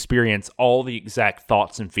could experience all the exact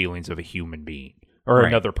thoughts and feelings of a human being or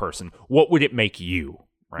another person? What would it make you?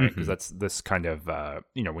 Right, because that's this kind of,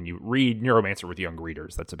 you know, when you read Neuromancer with young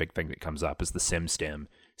readers, that's a big thing that comes up is the SimStim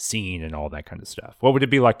scene and all that kind of stuff. What would it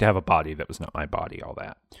be like to have a body that was not my body? All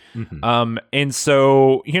that, and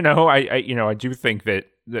so you know, I do think that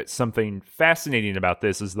that's something fascinating about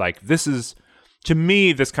this is like, this is, to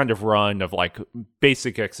me, this kind of run of like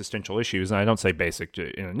basic existential issues, and I don't say basic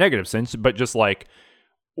in a negative sense, but just like,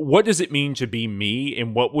 what does it mean to be me,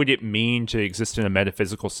 and what would it mean to exist in a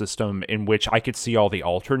metaphysical system in which I could see all the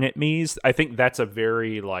alternate me's? I think that's a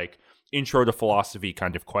very like intro to philosophy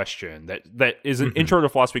kind of question that is an intro to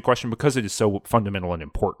philosophy question because it is so fundamental and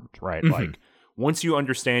important, right? Like, once you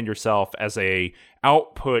understand yourself as a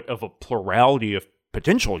output of a plurality of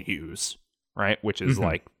potential yous, right, which is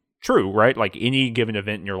like true, right? Like any given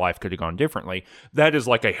event in your life could have gone differently. That is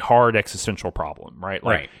like a hard existential problem, right?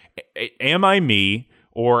 Like, am I me?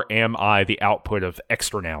 Or am I the output of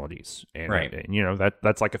externalities? And, and you know,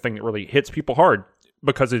 that's like a thing that really hits people hard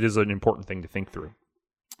because it is an important thing to think through.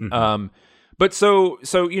 But so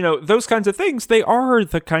you know, those kinds of things, they are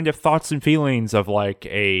the kind of thoughts and feelings of like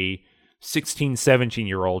a 16,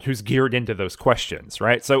 17-year-old who's geared into those questions,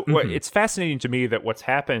 right? So it's fascinating to me that what's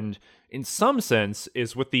happened in some sense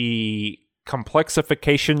is with the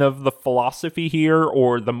complexification of the philosophy here,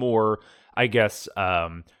 or the more, I guess,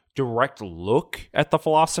 direct look at the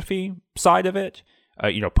philosophy side of it,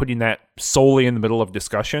 you know, putting that solely in the middle of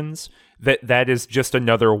discussions, that is just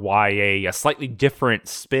another YA, a slightly different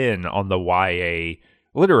spin on the YA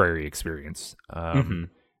literary experience. You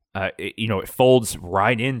know, it folds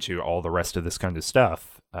right into all the rest of this kind of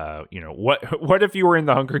stuff. You know, what if you were in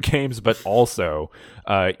the Hunger Games, but also,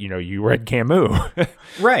 you know, you read Camus?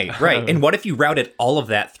 Right. And what if you routed all of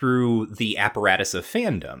that through the apparatus of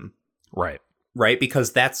fandom? Right,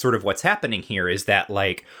 because that's sort of what's happening here, is that,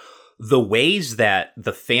 like, the ways that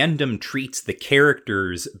the fandom treats the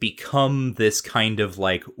characters become this kind of,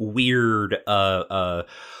 like, weird,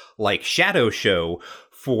 like, shadow show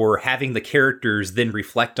for having the characters then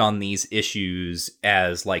reflect on these issues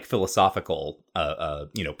as, like, philosophical,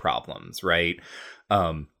 you know, problems, right?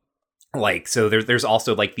 Like, so there's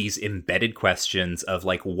also like these embedded questions of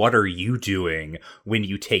like, what are you doing when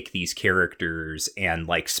you take these characters and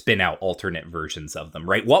like spin out alternate versions of them,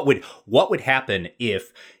 right? What would happen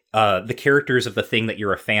if the characters of the thing that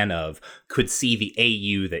you're a fan of could see the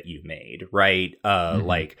AU that you made, right?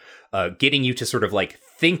 Like getting you to sort of like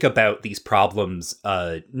think about these problems,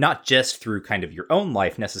 not just through kind of your own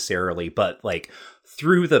life necessarily, but like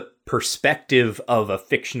through the perspective of a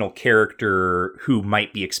fictional character who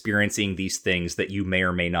might be experiencing these things that you may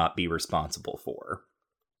or may not be responsible for.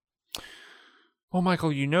 Well,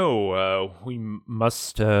 Michael, you know, we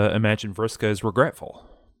must imagine Vriska is regretful.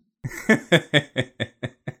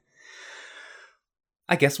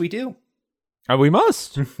 I guess we do. We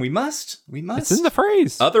must. We must. It's in the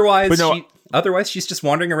phrase. Otherwise, she's just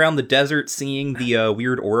wandering around the desert, seeing the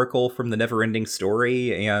weird oracle from the Neverending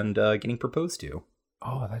Story and getting proposed to.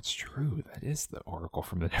 Oh, that's true. That is the oracle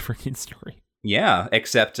from the Neverending Story. Yeah,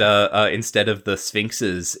 except instead of the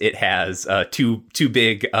sphinxes, it has two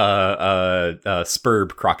big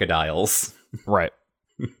spurb crocodiles. Right.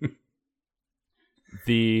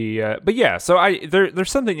 But yeah, so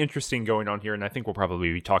there's something interesting going on here, and I think we'll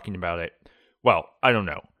probably be talking about it. Well, I don't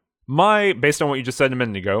know. Based on what you just said a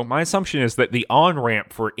minute ago, my assumption is that the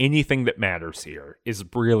on-ramp for anything that matters here is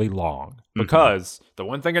really long. Because the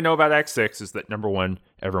one thing I know about Act 6 is that, number one,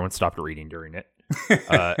 everyone stopped reading during it.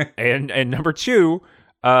 And number two,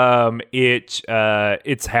 it's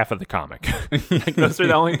half of the comic. Like, those are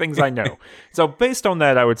the only things I know. So based on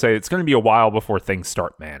that, I would say it's going to be a while before things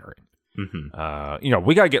start mattering. You know,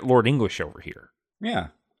 we got to get Lord English over here. Yeah.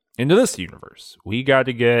 Into this universe. We got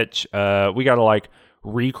to like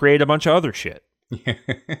recreate a bunch of other shit.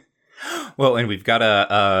 Well, and we've got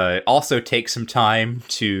to also take some time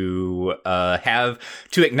to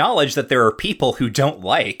acknowledge that there are people who don't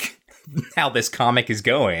like how this comic is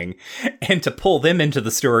going, and to pull them into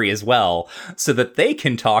the story as well, so that they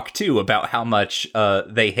can talk too about how much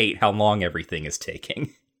they hate how long everything is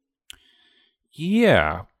taking.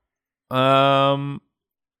 Yeah. I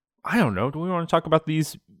don't know. Do we want to talk about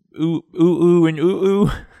these ooh and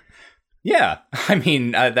ooh? Yeah, I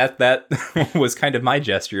mean that was kind of my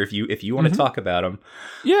gesture. If you want to talk about them,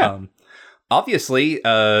 yeah. Obviously,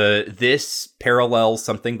 this parallels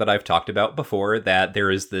something that I've talked about before. That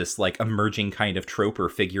there is this like emerging kind of trope or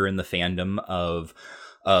figure in the fandom of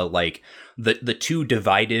like the two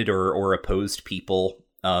divided or opposed people.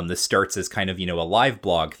 This starts as kind of, you know, a live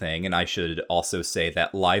blog thing, and I should also say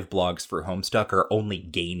that live blogs for Homestuck are only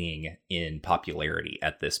gaining in popularity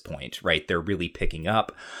at this point, right? They're really picking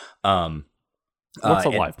up. What's a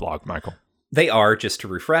live blog, Michael? They are, just to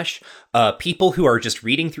refresh, people who are just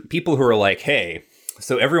reading through, people who are like, hey,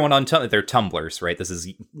 so everyone on they're Tumblrs, right? This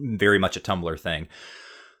is very much a Tumblr thing.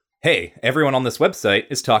 Hey, everyone on this website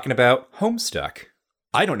is talking about Homestuck.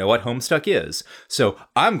 I don't know what Homestuck is, so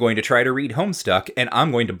I'm going to try to read Homestuck, and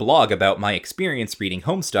I'm going to blog about my experience reading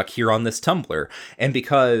Homestuck here on this Tumblr. And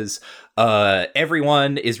because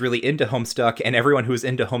everyone is really into Homestuck, and everyone who's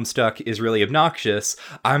into Homestuck is really obnoxious,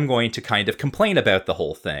 I'm going to kind of complain about the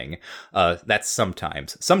whole thing. That's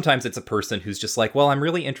sometimes. Sometimes it's a person who's just like, well, I'm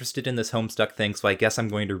really interested in this Homestuck thing, so I guess I'm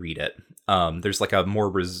going to read it. There's like a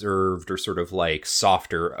more reserved or sort of like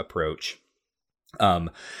softer approach.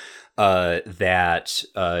 That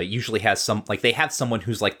usually has they have someone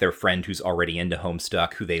who's like their friend who's already into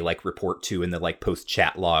Homestuck, who they like report to and they like post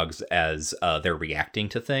chat logs as they're reacting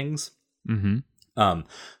to things. Mm-hmm.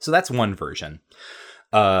 So that's one version.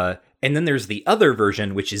 And then there's the other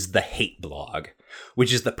version, which is the hate blog,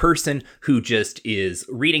 which is the person who just is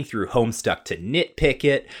reading through Homestuck to nitpick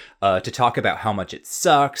it, to talk about how much it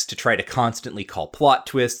sucks, to try to constantly call plot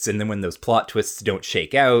twists, and then when those plot twists don't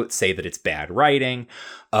shake out, say that it's bad writing.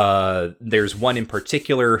 There's one in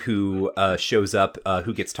particular who shows up,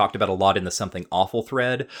 who gets talked about a lot in the Something Awful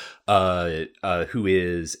thread, who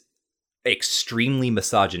is extremely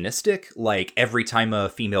misogynistic. Like, every time a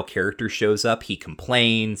female character shows up, he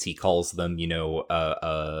complains, he calls them,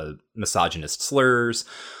 misogynist slurs,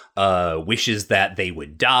 wishes that they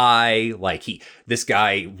would die. Like, this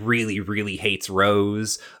guy really, really hates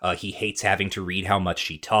Rose. He hates having to read how much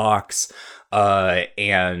she talks.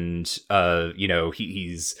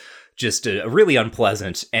 He's just really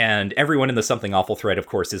unpleasant, and everyone in the Something Awful thread, of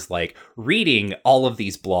course, is like reading all of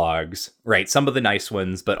these blogs, right? Some of the nice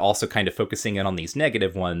ones, but also kind of focusing in on these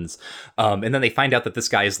negative ones. And then they find out that this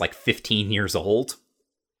guy is like 15 years old.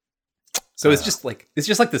 So it's just like this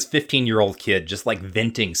 15-year-old kid just like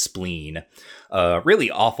venting spleen, really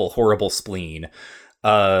awful, horrible spleen.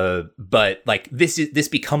 But like this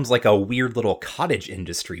becomes like a weird little cottage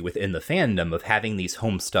industry within the fandom of having these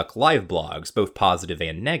Homestuck live blogs, both positive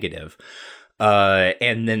and negative.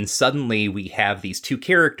 And then suddenly we have these two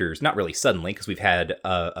characters, not really suddenly, because we've had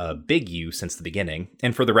a Big U since the beginning.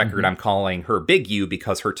 And for the record, I'm calling her Big U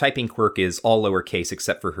because her typing quirk is all lowercase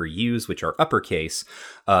except for her U's, which are uppercase.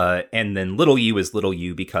 And then Little U is Little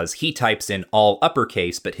U because he types in all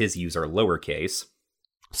uppercase, but his U's are lowercase.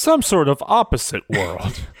 Some sort of opposite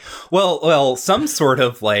world. well, some sort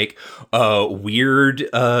of like weird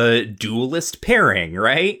dualist pairing,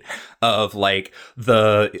 right? Of like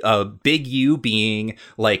the Big U being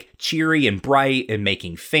like cheery and bright and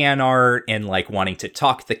making fan art and like wanting to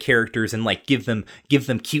talk to the characters and like give them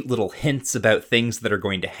cute little hints about things that are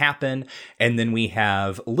going to happen. And then we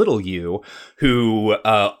have Little U, who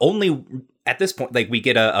only at this point, like, we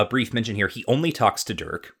get a brief mention here. He only talks to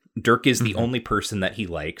Dirk. Dirk is the only person that he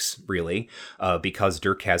likes, really, because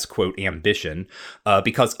Dirk has, quote, ambition,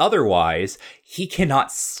 because otherwise he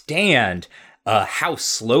cannot stand how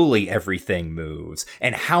slowly everything moves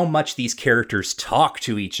and how much these characters talk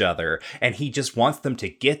to each other. And he just wants them to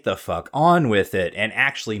get the fuck on with it and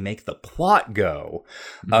actually make the plot go.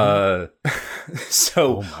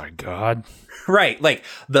 So, oh my God. Right. Like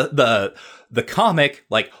the comic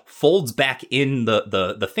like folds back in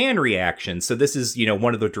the fan reaction. So this is,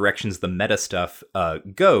 one of the directions the meta stuff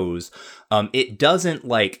goes. It doesn't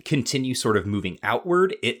like continue sort of moving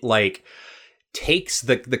outward. It like takes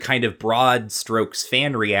the kind of broad strokes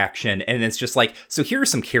fan reaction, and it's just like, so here are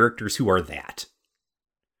some characters who are that.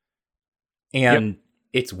 And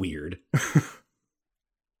It's weird.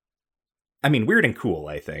 I mean, weird and cool,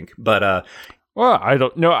 I think. But well, I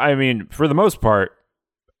don't know. I mean, for the most part,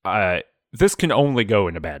 this can only go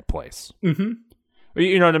in a bad place. Mm-hmm.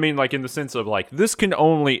 You know what I mean? Like, in the sense of, like, this can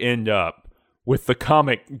only end up with the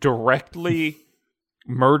comic directly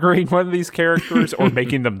murdering one of these characters or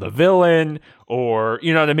making them the villain, or,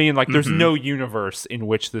 you know what I mean? Like, there's no universe in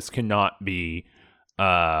which this cannot be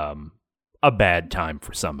a bad time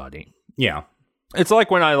for somebody. Yeah. It's like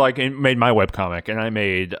when I, like, made my webcomic, and I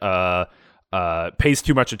made Pays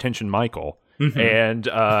Too Much Attention Michael. And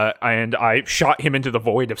I shot him into the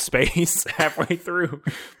void of space halfway through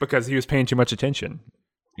because he was paying too much attention.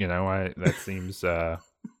 That seems,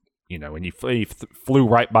 when he flew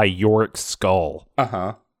right by Yorick's skull.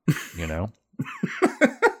 Uh-huh. I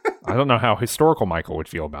don't know how historical Michael would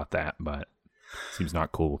feel about that, but it seems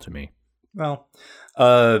not cool to me. Well,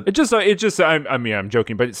 I'm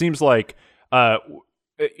joking, but it seems like,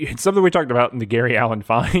 it's something we talked about in the Gary Allen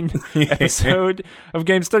Fine episode of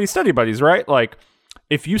Game Study Buddies, right? Like,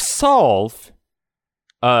 if you solve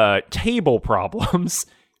table problems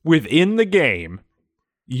within the game,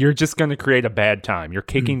 you're just going to create a bad time. You're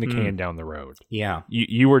kicking the can down the road. Yeah.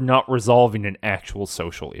 You are not resolving an actual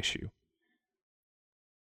social issue.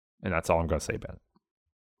 And that's all I'm going to say about it.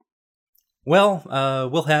 Well,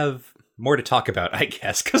 we'll have more to talk about, I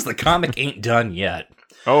guess, because the comic ain't done yet.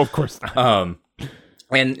 Oh, of course not.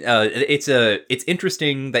 And it's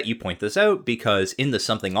interesting that you point this out, because in the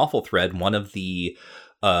Something Awful thread, one of the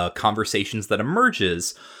conversations that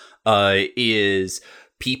emerges is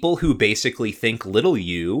people who basically think little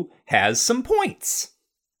you has some points.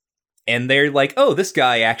 And they're like, oh, this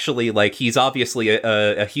guy actually, like, he's obviously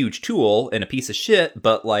a huge tool and a piece of shit,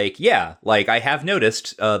 but, like, yeah, like, I have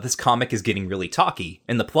noticed this comic is getting really talky,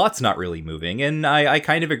 and the plot's not really moving, and I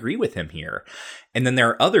kind of agree with him here. And then there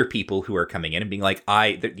are other people who are coming in and being like,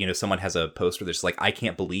 someone has a post where they're just like, I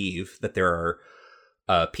can't believe that there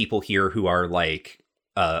are people here who are, like,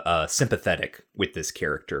 sympathetic with this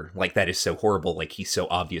character. Like, that is so horrible. Like, he's so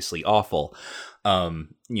obviously awful.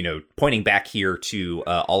 Pointing back here to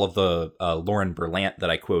all of the Lauren Berlant that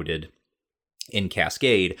I quoted in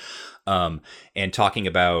Cascade, and talking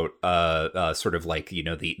about sort of like,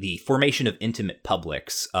 the formation of intimate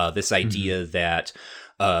publics, this idea that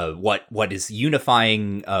what is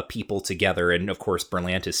unifying people together. And of course,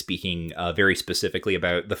 Berlant is speaking very specifically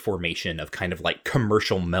about the formation of kind of like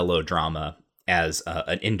commercial melodrama as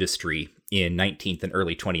an industry in 19th and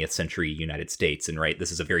early 20th century United States. And right,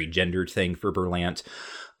 this is a very gendered thing for Berlant.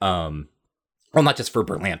 Well, not just for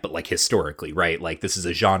Berlant, but like historically, right? Like, this is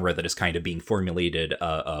a genre that is kind of being formulated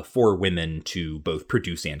for women to both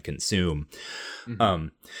produce and consume. Mm-hmm.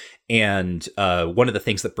 And one of the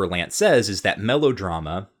things that Berlant says is that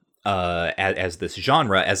melodrama, as this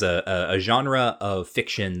genre, as a genre of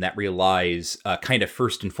fiction that relies kind of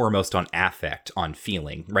first and foremost on affect, on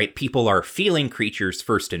feeling, right? People are feeling creatures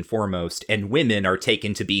first and foremost, and women are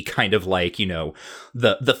taken to be kind of like,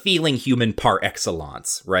 the feeling human par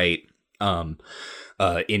excellence, right?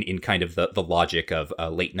 In kind of the logic of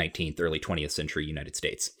late 19th, early 20th century United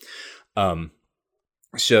States.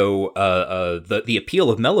 So the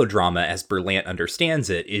appeal of melodrama, as Berlant understands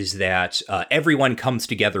it, is that everyone comes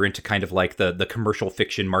together into kind of like the commercial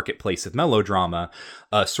fiction marketplace of melodrama,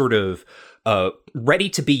 sort of ready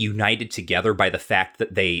to be united together by the fact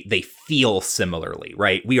that they feel similarly,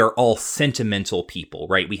 right? We are all sentimental people,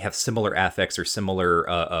 right? We have similar affects or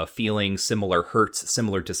similar feelings, similar hurts,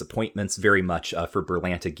 similar disappointments, very much for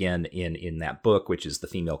Berlant again in that book, which is The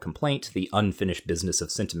Female Complaint, The Unfinished Business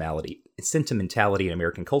of Sentimentality in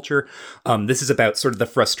American Culture. This is about sort of the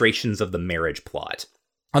frustrations of the marriage plot.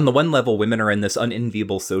 On the one level, women are in this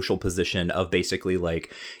unenviable social position of basically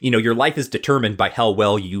like, your life is determined by how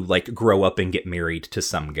well you like grow up and get married to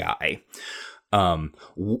some guy.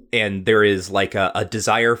 And there is like a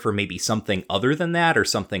desire for maybe something other than that, or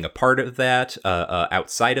something a part of that,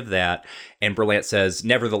 outside of that. And Berlant says,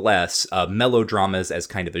 nevertheless, melodramas as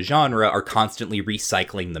kind of a genre are constantly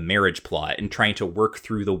recycling the marriage plot and trying to work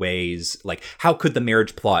through the ways, like, how could the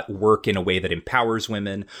marriage plot work in a way that empowers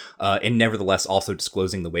women, and nevertheless also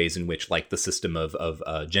disclosing the ways in which, like, the system of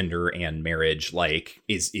gender and marriage, like,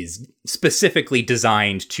 is specifically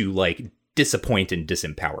designed to, like, disappoint and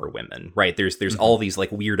disempower women, right? There's mm-hmm. all these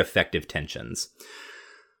like weird affective tensions.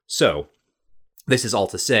 So this is all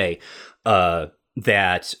to say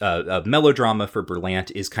that melodrama for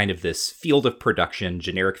Berlant is kind of this field of production,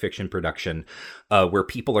 generic fiction production, where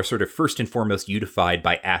people are sort of first and foremost unified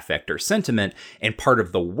by affect or sentiment. And part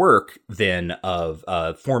of the work then of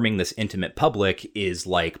forming this intimate public is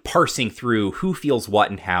like parsing through who feels what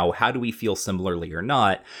and how do we feel similarly or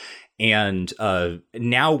not. And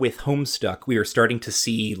now with Homestuck, we are starting to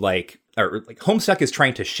see Homestuck is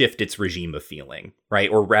trying to shift its regime of feeling, right?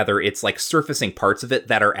 Or rather, it's like surfacing parts of it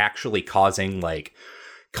that are actually causing like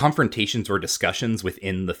confrontations or discussions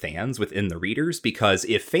within the fans, within the readers. Because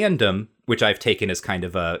if fandom, which I've taken as kind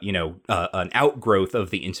of an outgrowth of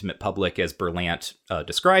the intimate public, as Berlant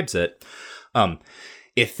describes it,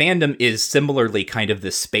 if fandom is similarly kind of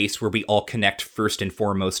this space where we all connect first and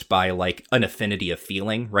foremost by like an affinity of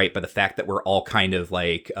feeling, right? By the fact that we're all kind of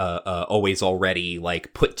like always already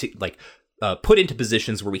like put into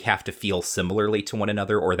positions where we have to feel similarly to one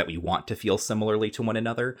another, or that we want to feel similarly to one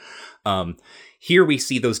another. Here we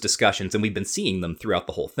see those discussions, and we've been seeing them throughout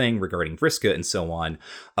the whole thing regarding Vriska and so on.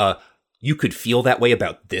 You could feel that way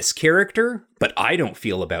about this character, but I don't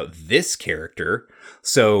feel about this character.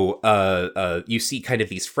 So you see kind of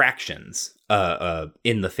these fractions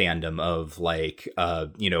in the fandom of like,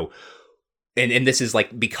 and this is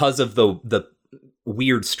like because of the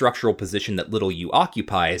weird structural position that Little U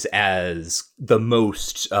occupies as the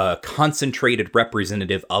most concentrated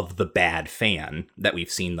representative of the bad fan that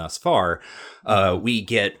we've seen thus far. We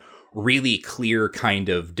get really clear kind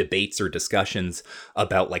of debates or discussions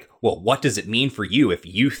about like, well, what does it mean for you if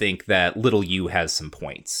you think that Little U has some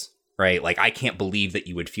points, right? Like, I can't believe that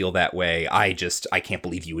you would feel that way. I can't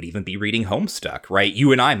believe you would even be reading Homestuck, right?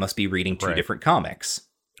 You and I must be reading two different comics.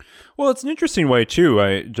 Well, it's an interesting way,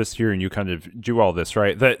 too, just hearing you kind of do all this,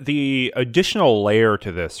 right? That the additional layer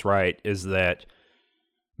to this, right, is that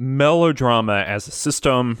melodrama as a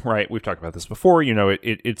system, right? We've talked about this before.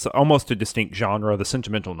 It's almost a distinct genre. The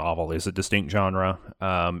sentimental novel is a distinct genre.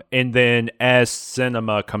 And then as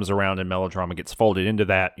cinema comes around and melodrama gets folded into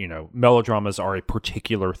that, melodramas are a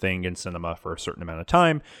particular thing in cinema for a certain amount of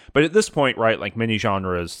time. But at this point, right, like many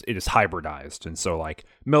genres, it is hybridized. And so like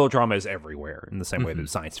melodrama is everywhere in the same way that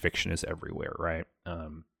science fiction is everywhere, right?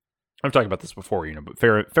 I've talked about this before, but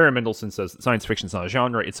Farah Mendlesohn says that science fiction is not a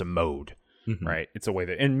genre, it's a mode. Right, it's a way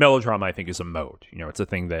that, and melodrama I think is a mode. It's a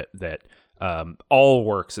thing that all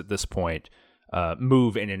works at this point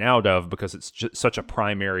move in and out of because it's just such a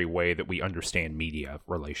primary way that we understand media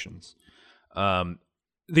relations. The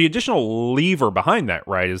additional lever behind that,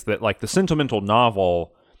 right, is that like the sentimental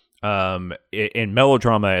novel in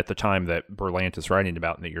melodrama at the time that Berlant is writing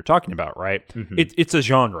about and that you're talking about, right? It's a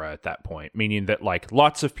genre at that point, meaning that like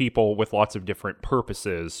lots of people with lots of different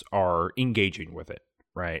purposes are engaging with it.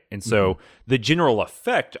 Right. And so the general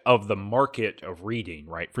effect of the market of reading,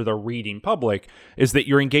 right, for the reading public is that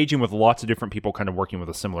you're engaging with lots of different people kind of working with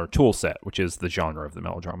a similar tool set, which is the genre of the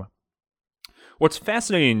melodrama. What's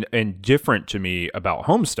fascinating and different to me about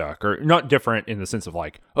Homestuck, or not different in the sense of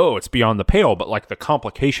like, oh, it's beyond the pale, but like the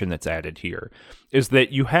complication that's added here is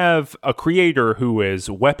that you have a creator who is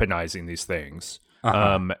weaponizing these things.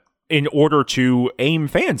 In order to aim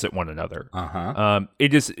fans at one another.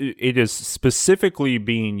 It is specifically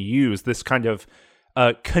being used, this kind of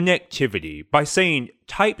connectivity, by saying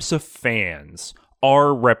types of fans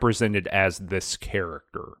are represented as this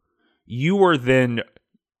character. You are then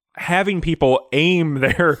having people aim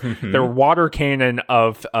their water cannon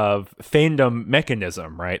of fandom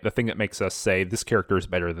mechanism, right? The thing that makes us say this character is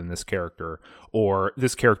better than this character, or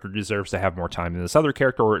this character deserves to have more time than this other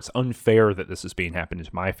character, or it's unfair that this is being happening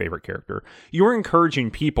to my favorite character. You're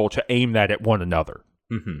encouraging people to aim that at one another,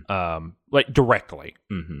 like directly.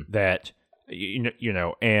 That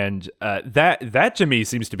and that to me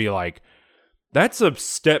seems to be like, that's a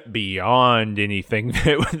step beyond anything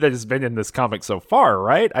that has been in this comic so far,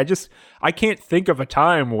 right? I can't think of a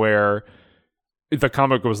time where the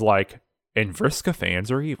comic was like, and Vriska fans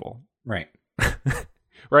are evil. Right.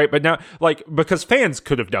 Right, but now, like, because fans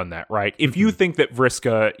could have done that, right? If you think that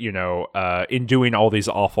Vriska, in doing all these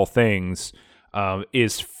awful things,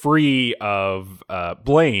 is free of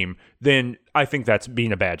blame, then I think that's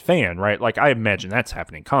being a bad fan, right? Like, I imagine that's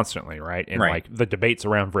happening constantly, right? And like the debates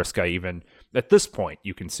around Vriska, even at this point,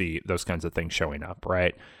 you can see those kinds of things showing up,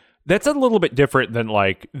 right? That's a little bit different than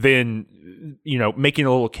making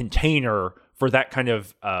a little container for that kind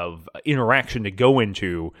of interaction to go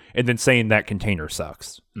into, and then saying that container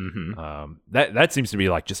sucks. That seems to be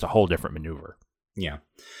like just a whole different maneuver. Yeah,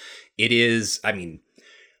 it is. I mean,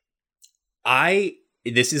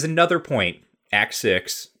 this is another point, Act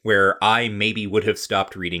 6, where I maybe would have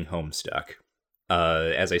stopped reading Homestuck.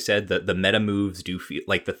 As I said, the meta moves do feel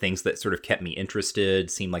like the things that sort of kept me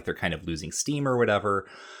interested seem like they're kind of losing steam or whatever.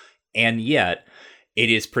 And yet, it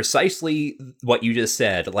is precisely what you just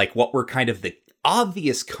said, like what were kind of the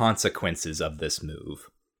obvious consequences of this move.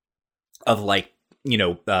 Of like,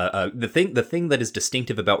 the thing that is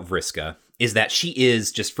distinctive about Vriska is that she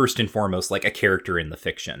is just first and foremost like a character in the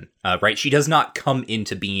fiction, right? She does not come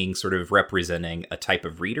into being sort of representing a type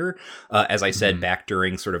of reader. As I said back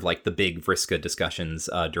during sort of like the big Vriska discussions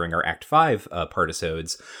during our Act 5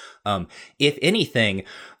 partisodes, if anything,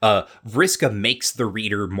 Vriska makes the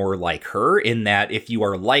reader more like her in that if you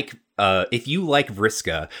like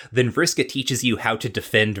Vriska, then Vriska teaches you how to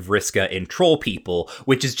defend Vriska and troll people,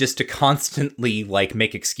 which is just to constantly like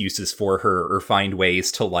make excuses for her or find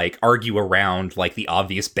ways to like argue around like the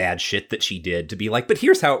obvious bad shit that she did to be like, but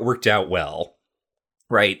here's how it worked out well.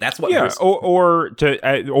 Right, that's what. Yeah, or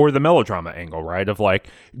the melodrama angle, right? Of like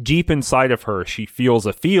deep inside of her, she feels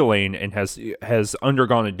a feeling and has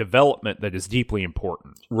undergone a development that is deeply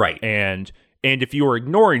important. Right, and if you are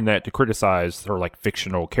ignoring that to criticize her like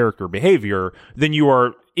fictional character behavior, then you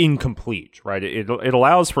are incomplete, right? It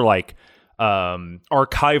allows for like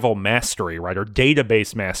archival mastery, right, or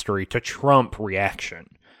database mastery to trump reaction.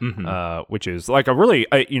 Which is like a really,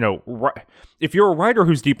 if you're a writer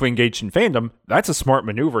who's deeply engaged in fandom, that's a smart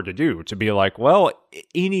maneuver to do, to be like, well,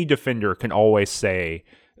 any defender can always say,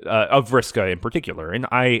 of Vriska in particular, and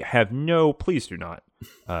please do not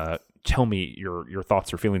tell me your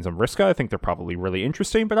thoughts or feelings on Vriska. I think they're probably really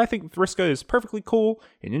interesting, but I think Vriska is perfectly cool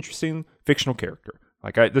and interesting fictional character.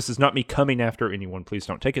 Like, this is not me coming after anyone. Please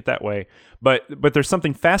don't take it that way. But there's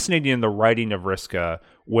something fascinating in the writing of Vriska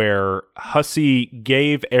where Hussey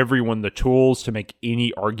gave everyone the tools to make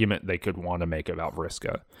any argument they could want to make about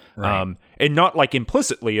Vriska. Right. And not like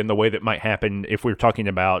implicitly in the way that might happen if we were talking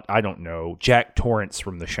about, I don't know, Jack Torrance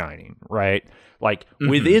from The Shining, right? Like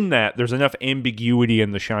within that, there's enough ambiguity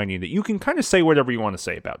in The Shining that you can kind of say whatever you want to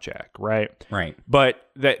say about Jack, right? Right. But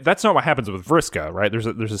that's not what happens with Vriska, right? There's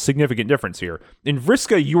a significant difference here. In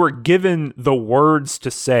Vriska, you are given the words to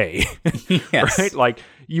say, Yes. right? Like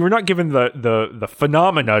you are not given the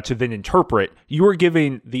phenomena to then interpret. You are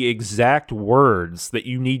given the exact words that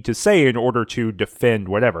you need to say in order to defend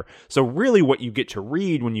whatever. So really what you get to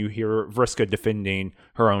read when you hear Vriska defending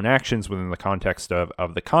her own actions within the context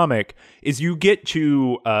of the comic is you get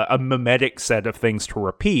to a mimetic set of things to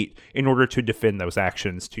repeat in order to defend those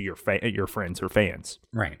actions to your friends or fans.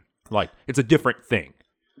 Right. Like, it's a different thing.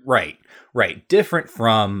 Right. Different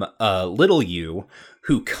from Little You,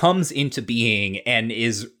 who comes into being and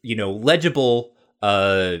is, legible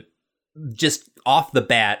just off the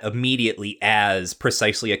bat immediately as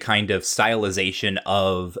precisely a kind of stylization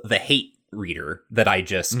of the hate reader that I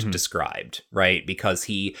just described, right? Because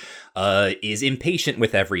he is impatient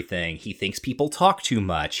with everything. He thinks people talk too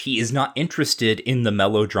much. He is not interested in the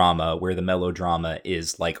melodrama, where the melodrama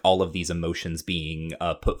is like all of these emotions being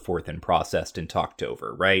put forth and processed and talked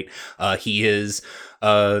over, right? He is...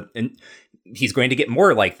 and he's going to get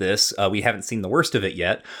more like this. We haven't seen the worst of it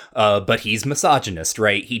yet, but he's misogynist,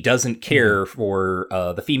 right? He doesn't care for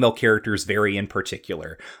the female characters very in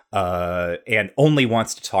particular, and only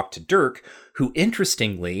wants to talk to Dirk, who,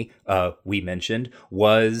 interestingly, we mentioned,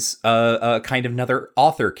 was kind of another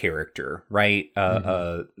author character, right?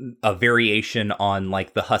 A variation on,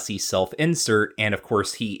 like, the Hussey self-insert, and, of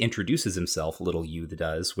course, he introduces himself, Little You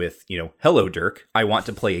does, with, hello, Dirk, I want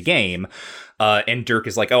to play a game. And Dirk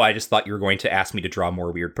is like, oh, I just thought you were going to ask me to draw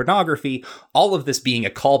more weird pornography. All of this being a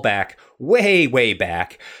callback way, way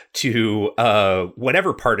back to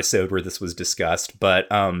whatever partisode where this was discussed. But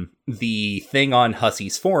the thing on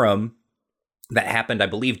Hussey's forum that happened, I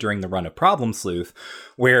believe, during the run of Problem Sleuth,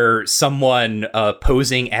 where someone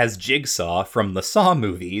posing as Jigsaw from the Saw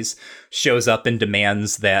movies shows up and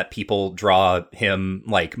demands that people draw him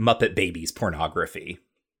like Muppet Babies pornography.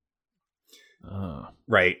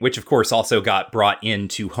 Right, which of course also got brought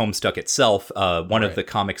into Homestuck itself. One of the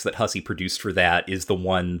comics that Hussey produced for that is the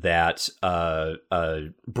one that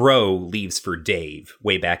Bro leaves for Dave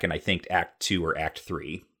way back in, I think, Act 2 or Act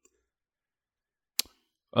 3.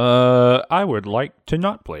 I would like to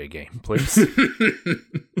not play a game, please.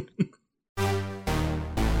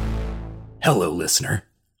 Hello, listener.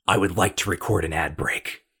 I would like to record an ad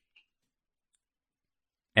break.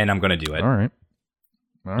 And I'm going to do it. All right.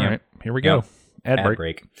 Here we go. Ad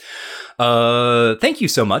break. Thank you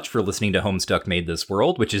so much for listening to Homestuck Made This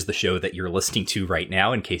World, which is the show that you're listening to right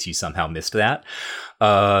now, in case you somehow missed that.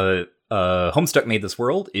 Homestuck Made This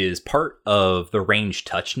World is part of the Range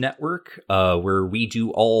Touch Network, where we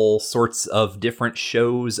do all sorts of different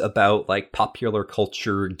shows about like popular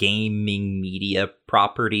culture, gaming, media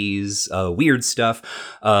properties, weird stuff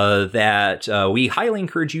that we highly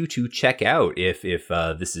encourage you to check out if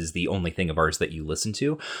this is the only thing of ours that you listen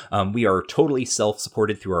to. We are totally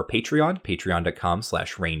self-supported through our Patreon,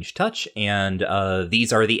 patreon.com/rangetouch, and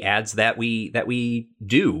these are the ads that we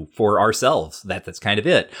do for ourselves. That's kind of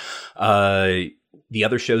it. The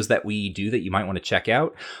other shows that we do that you might want to check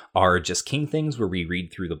out are Just King Things, where we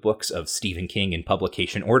read through the books of Stephen King in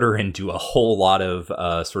publication order and do a whole lot of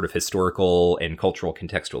sort of historical and cultural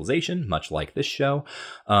contextualization, much like this show.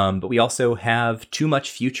 But we also have Too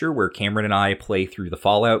Much Future, where Cameron and I play through the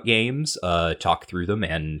Fallout games, talk through them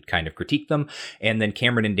and kind of critique them. And then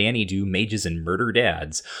Cameron and Danny do Mages and Murder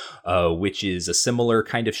Dads, which is a similar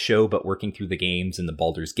kind of show, but working through the games in the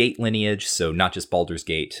Baldur's Gate lineage. So not just Baldur's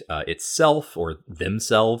Gate itself or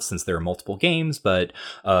themselves, since there are multiple games, but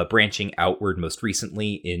branching outward most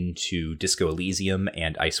recently into Disco Elysium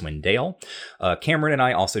and Icewind Dale. Cameron and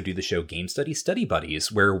I also do the show Game Study Study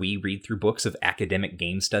Buddies, where we read through books of academic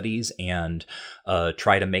game studies and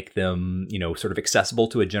try to make them, sort of accessible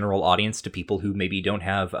to a general audience, to people who maybe don't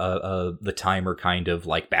have the time or kind of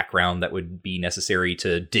like background that would be necessary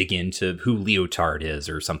to dig into who Leotard is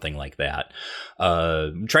or something like that.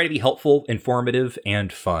 Try to be helpful, informative,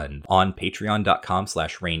 and fun on patreon.com/rangetouch.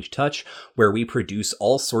 patreon.com/rangetouch, where we produce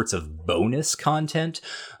all sorts of bonus content.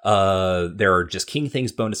 There are just King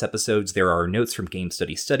Things bonus episodes. There are notes from Game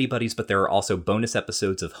Study Buddies, but there are also bonus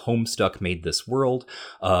episodes of Homestuck Made This World.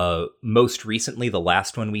 Most recently, the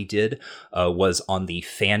last one we did was on the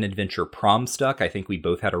fan adventure Promstuck. I think we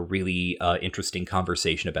both had a really interesting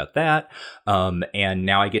conversation about that. And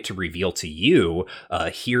now I get to reveal to you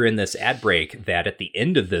here in this ad break that at the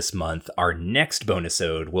end of this month, our next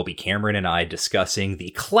bonus-ode will be Cameron and I discussing the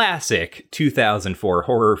classic 2004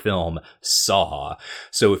 horror film Saw.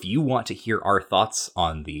 So if you want to hear our thoughts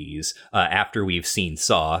on these after we've seen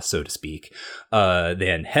Saw, so to speak,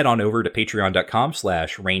 then head on over to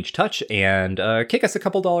patreon.com/rangetouch and kick us a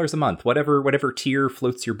couple dollars a month, whatever tier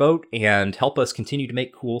floats your boat, and help us continue to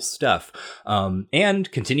make cool stuff.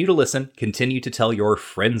 And continue to listen, continue to tell your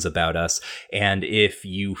friends about us. And if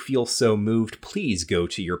you feel so moved, please go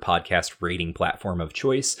to your podcast rating platform of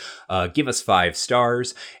choice, give us 5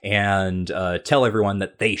 stars, and tell everyone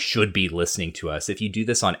that they should be listening to us. If you do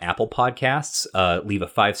this on Apple Podcasts, leave a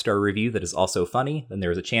 5-star review that is also funny, then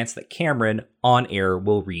there's a chance that Cameron on air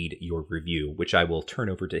will read your review, which I will turn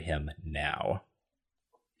over to him now.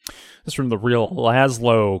 This is from the real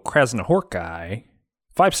Laszlo Krasnohorkai.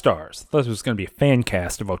 5 stars. Thought it was going to be a fan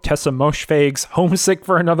cast of Otessa Moshfegh's Homesick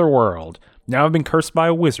for Another World. Now I've been cursed by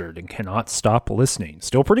a wizard and cannot stop listening.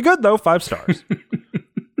 Still pretty good, though. 5 stars.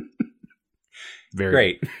 Very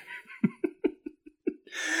great.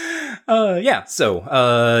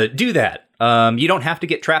 So do that. You don't have to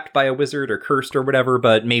get trapped by a wizard or cursed or whatever,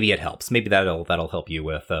 but maybe it helps. Maybe that'll help you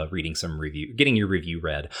with reading some review, getting your review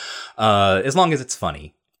read. As long as it's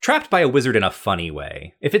funny. Trapped by a wizard in a funny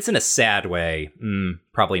way. If it's in a sad way,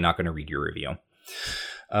 probably not going to read your review.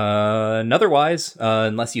 And otherwise,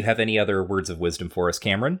 unless you have any other words of wisdom for us,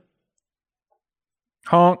 Cameron.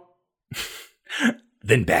 Honk.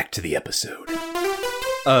 Then back to the episode.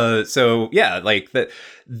 So yeah, like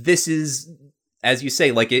this is, as you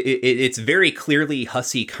say, like it's very clearly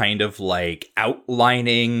Hussie kind of like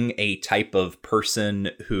outlining a type of person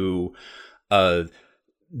who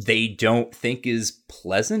they don't think is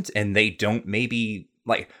pleasant, and they don't maybe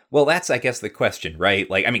like, well, that's, I guess, the question, right?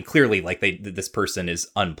 Like, I mean, clearly, like, this person is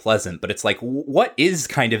unpleasant, but it's like, what is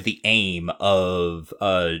kind of the aim of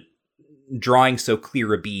drawing so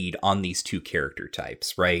clear a bead on these two character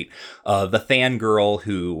types, right? The fangirl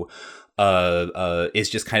who is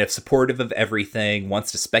just kind of supportive of everything,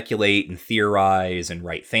 wants to speculate and theorize and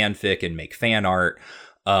write fanfic and make fan art,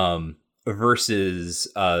 versus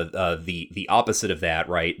the opposite of that,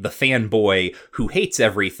 right? The fanboy who hates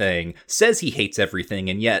everything, says he hates everything,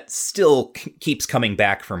 and yet still keeps coming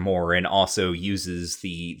back for more, and also uses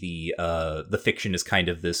the fiction as kind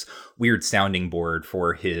of this weird sounding board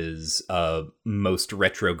for his most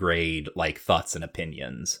retrograde like thoughts and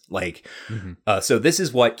opinions. Like, so this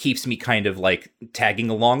is what keeps me kind of like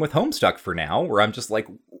tagging along with Homestuck for now, where I'm just like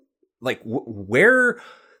where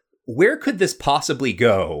could this possibly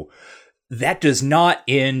go that does not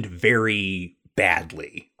end very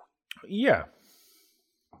badly? Yeah.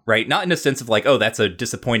 Right? Not in a sense of like, oh, that's a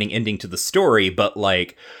disappointing ending to the story, but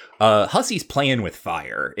like, Hussie's playing with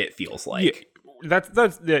fire, it feels like. Yeah,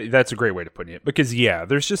 that's a great way to put it. Because yeah,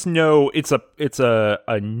 there's just no, it's a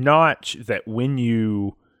notch that when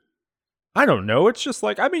you, I don't know, it's just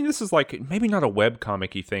like, I mean, this is like maybe not a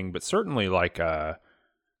webcomic-y thing, but certainly like a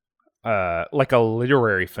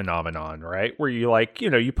literary phenomenon, right? Where you like,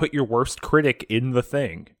 you put your worst critic in the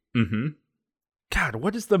thing. Mm-hmm. God,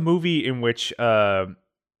 what is the movie in which it's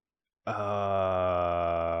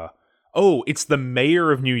the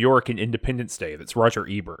mayor of New York in Independence Day. That's Roger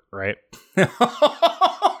Ebert, right? No,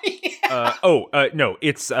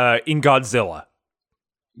 it's in Godzilla.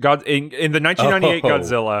 In the 1998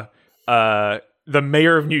 Godzilla, the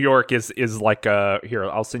mayor of New York is like here.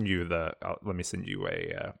 I'll send you let me send you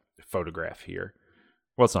a photograph here.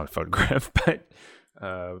 Well, it's not a photograph, but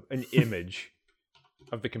an image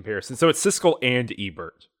of the comparison. So it's Siskel and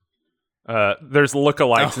Ebert. There's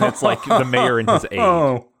lookalikes, and it's like the mayor and his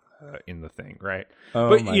aide in the thing, right?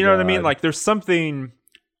 But you know what I mean? Like, there's something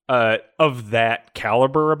of that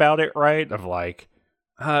caliber about it, right? Of like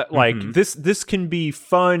this can be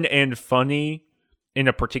fun and funny in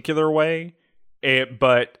a particular way,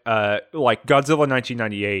 but like Godzilla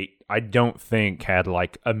 1998, I don't think had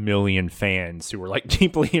like 1 million fans who were like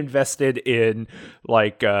deeply invested in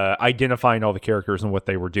like identifying all the characters and what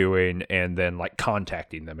they were doing, and then like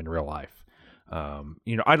contacting them in real life. I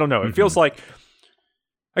don't know. It feels like,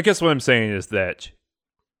 I guess what I'm saying is that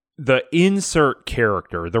the insert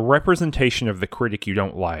character, the representation of the critic you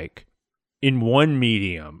don't like in one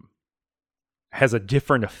medium has a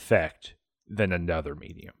different effect than another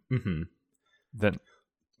medium. Mm-hmm. then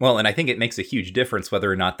Well, and I think it makes a huge difference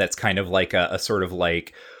whether or not that's kind of like a sort of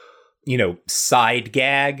like, side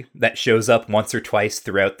gag that shows up once or twice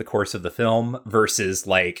throughout the course of the film versus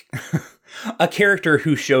like a character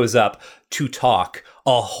who shows up to talk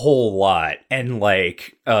a whole lot and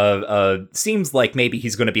like seems like maybe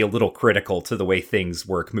he's going to be a little critical to the way things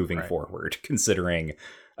work moving forward, considering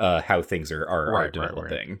how things are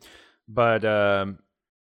developing. Right. But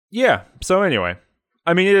yeah, so anyway,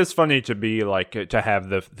 I mean, it is funny to be like to have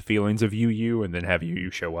the feelings of you and then have you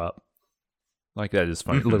show up. Like, that is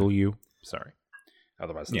funny. Mm-hmm. Little you. Sorry.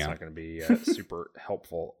 Otherwise, that's not going to be super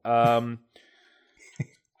helpful. Sorry,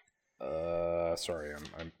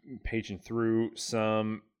 I'm paging through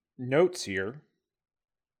some notes here.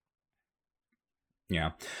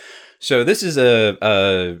 Yeah. So this is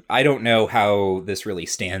I don't know how this really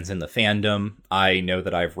stands in the fandom. I know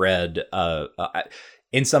that I've read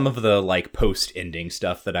in some of the like post-ending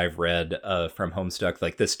stuff that I've read from Homestuck,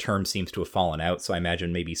 like this term seems to have fallen out. So I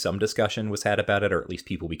imagine maybe some discussion was had about it, or at least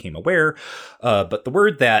people became aware. But the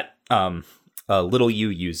word that Little You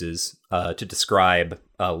uses to describe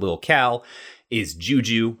Lil Cal is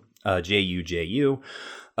Juju, Juju,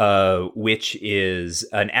 which is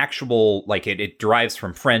an actual, like it derives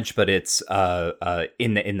from French, but it's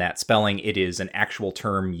in that spelling, it is an actual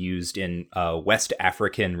term used in West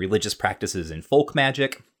African religious practices and folk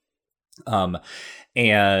magic. And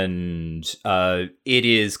it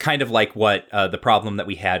is kind of like what the problem that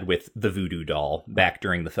we had with the voodoo doll back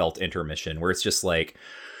during the Felt intermission, where it's just like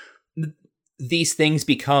these things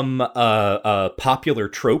become popular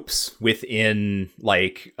tropes within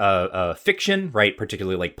like fiction, right?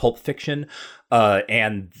 Particularly like pulp fiction,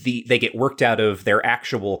 and they get worked out of their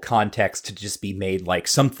actual context to just be made like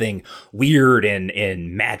something weird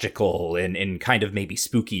and magical and kind of maybe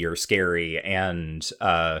spooky or scary. And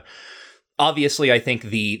obviously, I think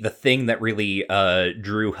the thing that really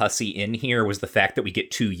drew Hussey in here was the fact that we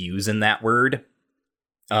get two U's in that word.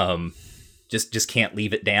 Just can't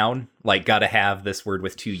leave it down. Like, gotta have this word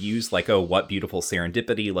with two U's. Like, oh, what beautiful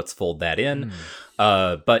serendipity. Let's fold that in.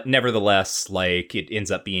 But nevertheless, like, it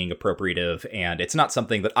ends up being appropriative, and it's not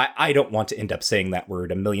something that I don't want to end up saying that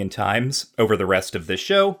word a million times over the rest of this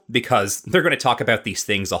show, because they're going to talk about these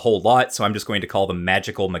things a whole lot, so I'm just going to call them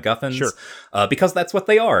magical MacGuffins. Sure. Because that's what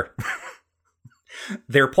they are.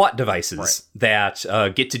 They're plot devices that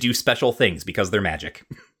get to do special things because they're magic.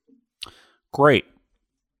 Great.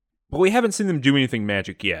 But we haven't seen them do anything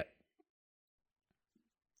magic yet.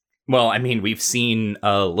 Well, I mean, we've seen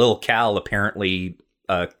Lil Cal apparently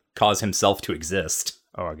cause himself to exist.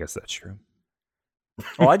 Oh, I guess that's true.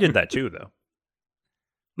 Well, I did that too, though.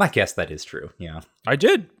 I guess that is true, yeah. I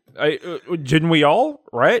did. Didn't we all?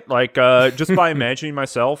 Right? Like, just by imagining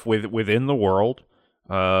myself within the world,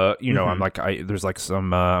 I'm like, there's like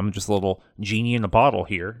some, I'm just a little genie in a bottle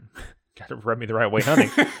here. Gotta rub me the right way, honey.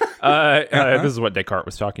 This is what Descartes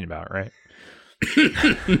was talking about, right?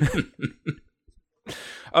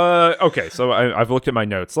 Okay, so I've looked at my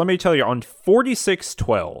notes. Let me tell you, on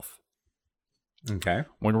 4612, okay,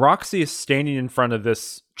 when Roxy is standing in front of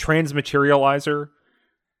this transmaterializer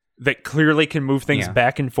that clearly can move things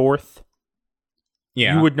back and forth,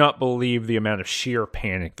 you would not believe the amount of sheer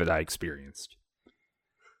panic that I experienced.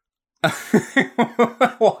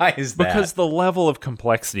 Why is that? Because the level of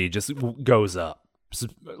complexity just goes up,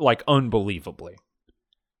 like, unbelievably.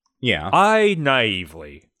 Yeah. I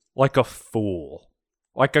naively, like a fool,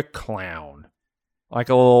 like a clown, like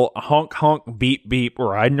a little honk beep beep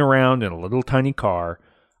riding around in a little tiny car,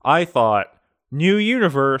 I thought, new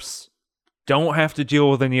universe, don't have to deal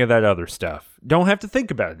with any of that other stuff. Don't have to think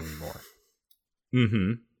about it anymore.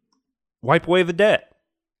 Mm-hmm. Wipe away the debt,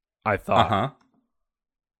 I thought. Uh-huh.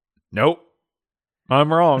 Nope.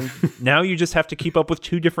 I'm wrong. Now you just have to keep up with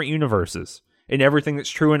two different universes and everything that's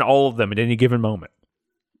true in all of them at any given moment.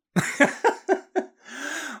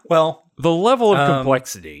 Well, the level of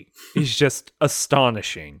complexity is just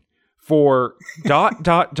astonishing for ...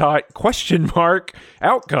 question mark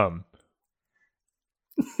outcome.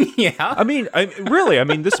 Yeah. I mean,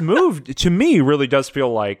 this move to me really does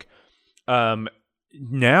feel like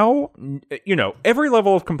now, every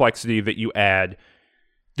level of complexity that you add,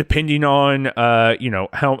 depending on,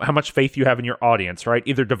 how much faith you have in your audience, right?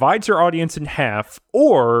 Either divides your audience in half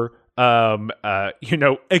or,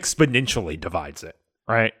 exponentially divides it,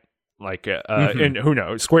 right? Like, and who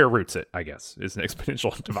knows? Square roots it, I guess, is an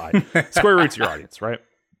exponential divide. Square roots your audience, right?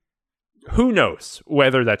 Who knows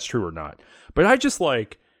whether that's true or not? But I just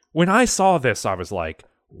when I saw this, I was like,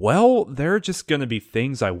 well, there are just going to be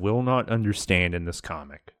things I will not understand in this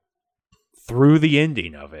comic through the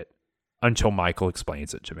ending of it. Until Michael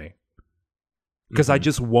explains it to me. because I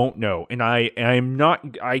just won't know, and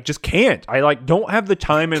I just can't. I like don't have the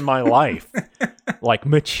time in my life, like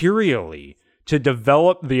materially, to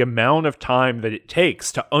develop the amount of time that it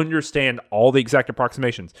takes to understand all the exact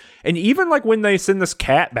approximations. And even like when they send this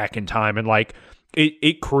cat back in time and like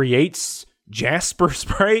it creates Jasper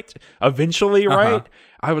Sprite eventually, right?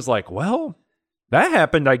 I was like, well, that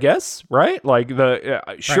happened, I guess, right? Like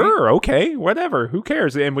sure, okay, whatever, who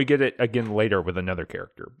cares? And we get it again later with another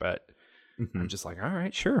character, but I'm just like, all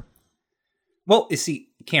right, sure. Well, you see,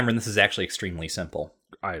 Cameron, this is actually extremely simple.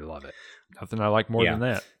 I love it. Nothing I like more than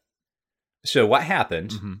that. So what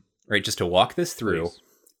happened, right, just to walk this through,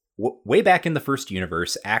 way back in the first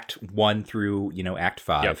universe, Act 1 through, Act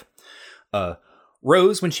 5,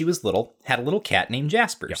 Rose, when she was little, had a little cat named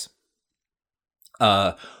Jaspers.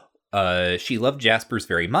 She loved Jaspers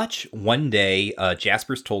very much. One day,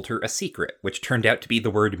 Jaspers told her a secret, which turned out to be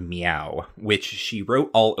the word meow, which she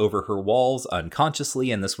wrote all over her walls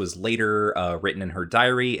unconsciously, and this was later written in her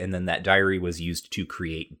diary, and then that diary was used to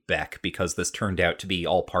create Beck, because this turned out to be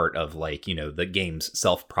all part of, the game's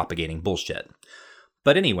self-propagating bullshit.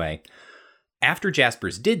 But anyway, after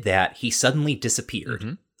Jaspers did that, he suddenly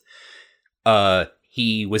disappeared.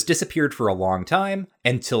 He was disappeared for a long time,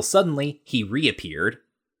 until suddenly he reappeared.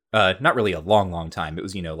 Not really a long time. It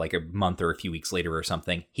was, like a month or a few weeks later or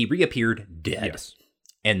something. He reappeared dead. Yes.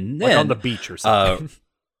 And then... like on the beach or something.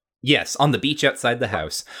 Yes, on the beach outside the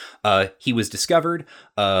house. He was discovered.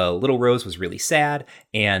 Little Rose was really sad.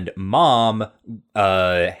 And Mom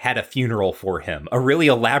had a funeral for him. A really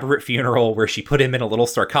elaborate funeral where she put him in a little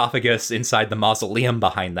sarcophagus inside the mausoleum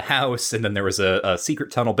behind the house. And then there was a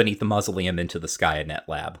secret tunnel beneath the mausoleum into the Skynet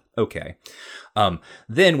lab. Okay.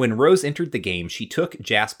 Then when Rose entered the game, she took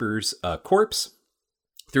Jasper's corpse,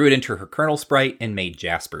 threw it into her kernel sprite, and made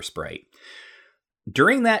Jasper Sprite.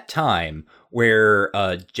 During that time where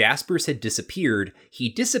Jaspers had disappeared, he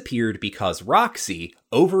disappeared because Roxy,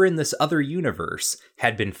 over in this other universe,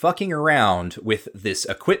 had been fucking around with this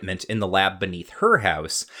equipment in the lab beneath her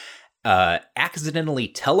house, accidentally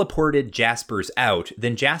teleported Jaspers out,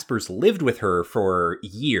 then Jaspers lived with her for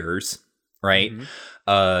years, right?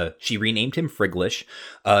 She renamed him Friglish,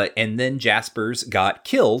 and then Jaspers got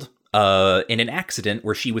killed in an accident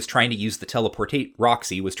where she was trying to use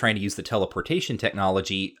Roxy was trying to use the teleportation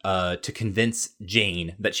technology to convince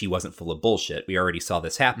Jane that she wasn't full of bullshit. We already saw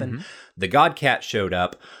this happen. The Godcat showed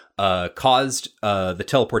up, caused the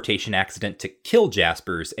teleportation accident to kill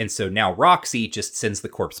Jaspers, and so now Roxy just sends the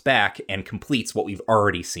corpse back and completes what we've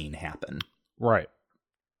already seen happen. Right.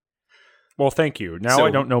 Well, thank you. Now I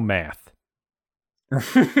don't know math.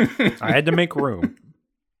 I had to make room.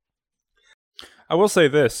 I will say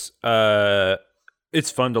this.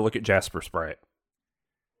 It's fun to look at Jasper Sprite.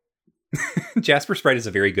 Jasper Sprite is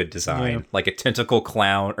a very good design. Like a tentacle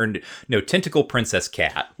clown, or no, tentacle princess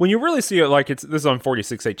cat. When you really see it, like this is on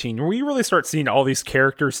 4618, when you really start seeing all these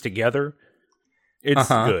characters together, it's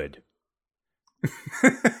good.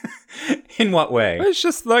 In what way? It's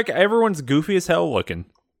just like everyone's goofy as hell looking.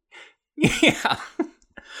 Yeah.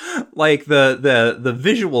 Like the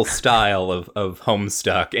visual style of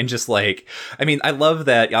Homestuck, and just like, I mean, I love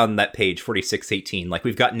that on that page 4618, like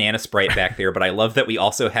we've got Nana Sprite back there, but I love that we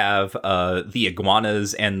also have the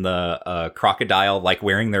iguanas and the crocodile like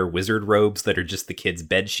wearing their wizard robes that are just the kids'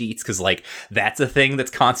 bed sheets, because like that's a thing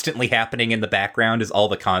that's constantly happening in the background, is all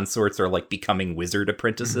the consorts are like becoming wizard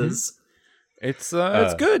apprentices. It's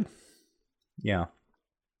good. Yeah.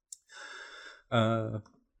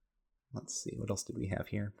 Let's see, what else did we have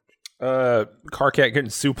here? Carcat getting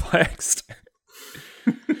suplexed.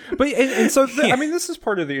 But and so I mean, this is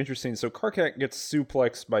part of the interesting. So Carcat gets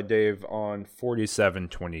suplexed by Dave on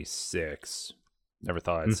 4726. Never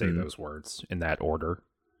thought I'd say those words in that order.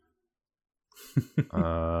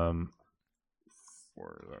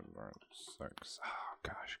 476. Oh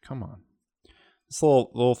gosh, come on. This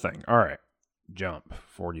little thing. All right, jump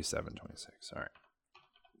 4726. All right.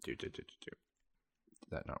 Did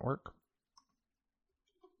that not work?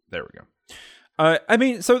 There we go. I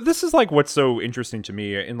mean, so this is like what's so interesting to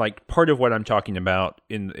me, and like part of what I'm talking about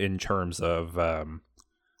in terms of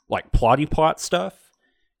like plotty plot stuff,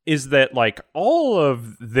 is that like all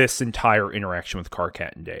of this entire interaction with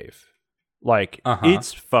Carcat and Dave, like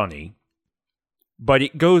it's funny, but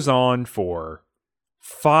it goes on for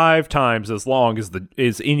 5 times as long as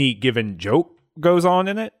any given joke goes on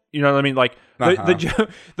in it. You know what I mean? Like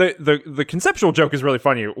the conceptual joke is really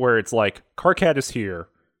funny, where it's like Carcat is here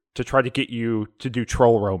to try to get you to do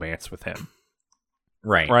troll romance with him.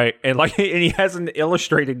 Right. And like, and he has an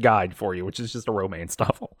illustrated guide for you, which is just a romance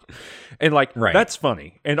novel. And like, that's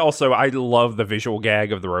funny. And also, I love the visual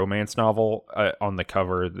gag of the romance novel on the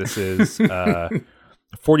cover. This is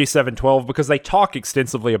 4712, because they talk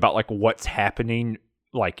extensively about like what's happening,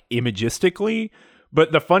 like imagistically.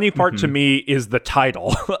 But the funny part to me is the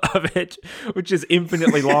title of it, which is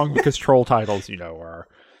infinitely long, because troll titles, are,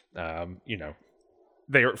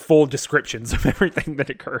 they are full descriptions of everything that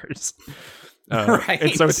occurs. Right.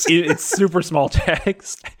 And so it's super small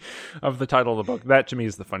text of the title of the book. That to me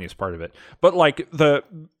is the funniest part of it. But like the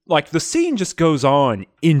scene just goes on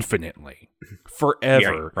infinitely,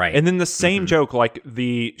 forever. Yeah, right. And then the same joke, like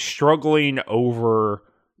the struggling over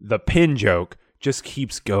the pin joke, just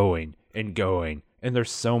keeps going and going. And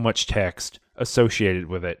there's so much text associated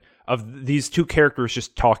with it, of these two characters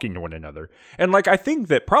just talking to one another. And like, I think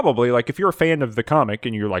that probably, like, if you're a fan of the comic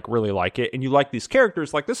and you're like really like it and you like these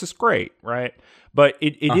characters, like, this is great, right? But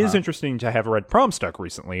it is interesting to have read Promstuck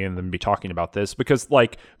recently and then be talking about this, because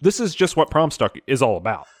like, this is just what Promstuck is all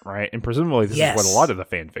about, right? And presumably this is what a lot of the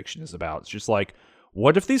fan fiction is about. It's just like,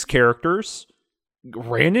 what if these characters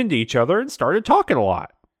ran into each other and started talking a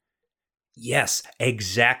lot? Yes,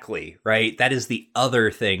 exactly. Right. That is the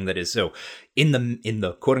other thing that is so in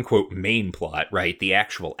the quote unquote main plot, right? The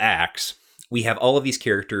actual acts, we have all of these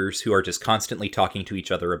characters who are just constantly talking to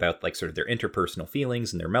each other about like sort of their interpersonal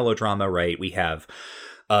feelings and their melodrama, right? We have,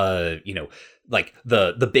 like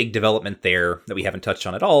the big development there that we haven't touched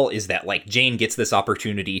on at all is that like Jane gets this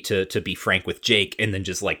opportunity to be frank with Jake and then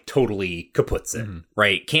just like totally kaputs it,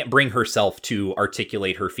 right? Can't bring herself to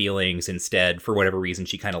articulate her feelings. Instead, for whatever reason,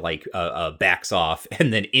 she kind of like backs off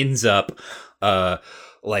and then ends up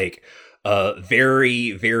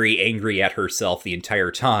very, very angry at herself the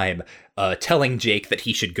entire time, telling Jake that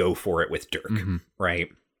he should go for it with Dirk, right?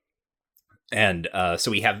 And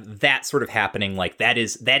so we have that sort of happening. Like that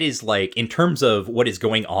is like, in terms of what is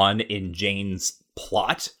going on in Jane's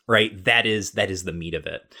plot, right? That is the meat of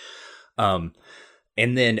it. And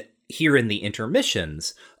then here in the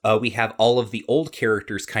intermissions, we have all of the old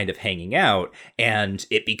characters kind of hanging out, and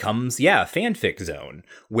it becomes, fanfic zone,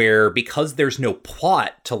 where because there's no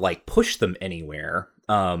plot to like push them anywhere,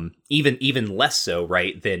 even less so,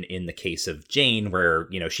 right, than in the case of Jane, where,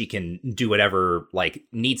 she can do whatever like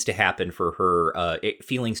needs to happen for her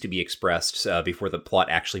feelings to be expressed before the plot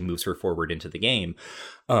actually moves her forward into the game.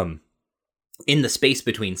 In the space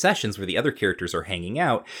between sessions where the other characters are hanging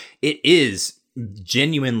out, it is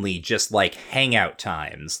genuinely just like hangout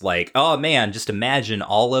times. Like, oh man, just imagine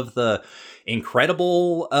all of the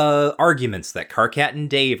incredible arguments that Karkat and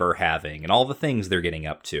Dave are having and all the things they're getting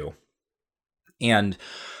up to. And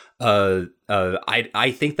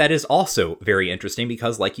I think that is also very interesting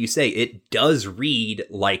because, like you say, it does read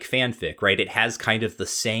like fanfic, right? It has kind of the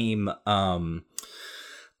same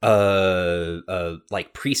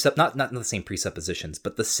like precept, not the same presuppositions,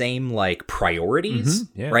 but the same like priorities,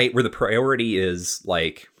 right? Where the priority is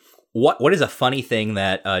like, what is a funny thing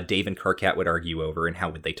that Dave and Karkat would argue over, and how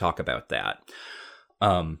would they talk about that?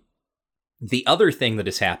 The other thing that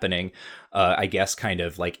is happening, I guess, kind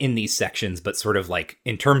of like in these sections, but sort of like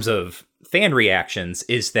in terms of fan reactions,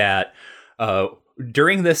 is that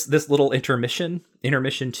during this little intermission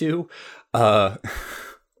 2,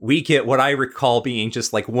 we get what I recall being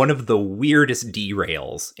just like one of the weirdest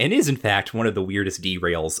derails, and is in fact one of the weirdest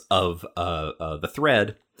derails of the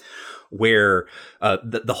thread, where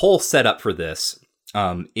the whole setup for this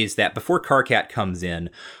is that before Karkat comes in,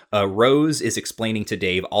 Rose is explaining to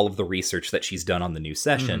Dave all of the research that she's done on the new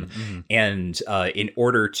session. And in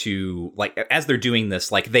order to, like, as they're doing this,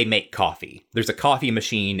 like, they make coffee. There's a coffee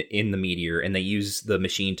machine in the Meteor, and they use the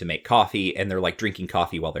machine to make coffee, and they're, like, drinking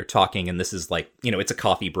coffee while they're talking. And this is, like, it's a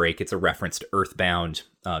coffee break. It's a reference to Earthbound.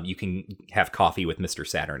 You can have coffee with Mr.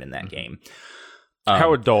 Saturn in that game.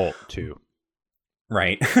 How adult, too.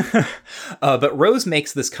 Right. But Rose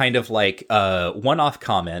makes this kind of like one-off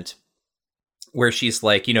comment where she's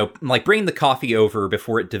like, like bring the coffee over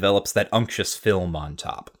before it develops that unctuous film on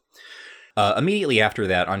top. Immediately after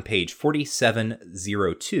that, on page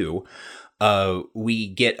 4702, we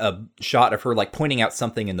get a shot of her like pointing out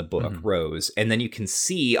something in the book, Rose. And then you can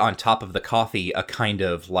see on top of the coffee a kind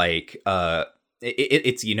of like,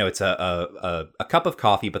 it's a cup of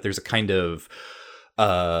coffee, but there's a kind of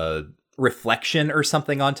reflection or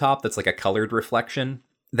something on top that's like a colored reflection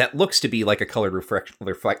that looks to be like a colored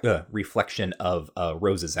reflection of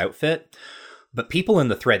Rose's outfit. But people in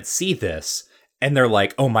the thread see this and they're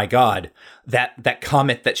like, oh my god, that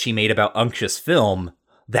comment that she made about unctuous film,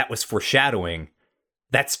 that was foreshadowing.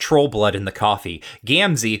 That's troll blood in the coffee.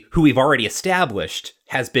 Gamzee, who we've already established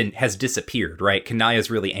has disappeared, right?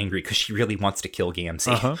 Kanaya's really angry because she really wants to kill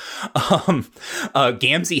Gamzee.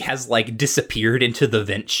 Gamzee has like disappeared into the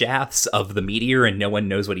vent shafts of the meteor, and no one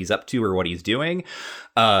knows what he's up to or what he's doing.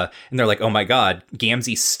 And they're like, oh my god,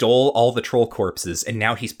 Gamzee stole all the troll corpses, and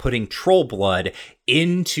now he's putting troll blood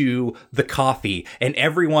into the coffee, and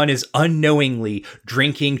everyone is unknowingly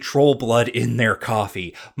drinking troll blood in their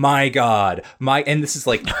coffee. My god. And this is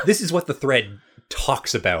what the thread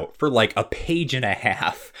talks about for like a page and a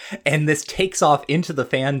half, and this takes off into the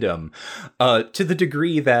fandom to the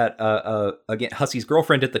degree that again, Hussey's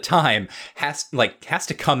girlfriend at the time has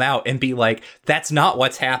to come out and be like, that's not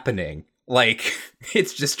what's happening, like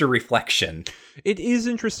it's just a reflection. It is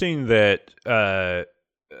interesting that that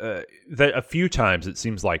a few times it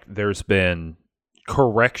seems like there's been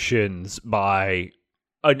corrections by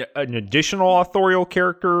an additional authorial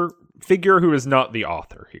character figure who is not the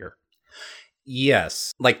author here.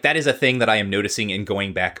 Yes. Like, that is a thing that I am noticing in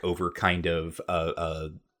going back over kind of,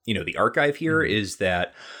 the archive here, is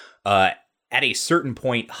that at a certain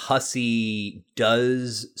point, Hussey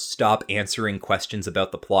does stop answering questions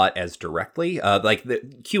about the plot as directly. Like, the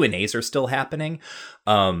Q&As are still happening,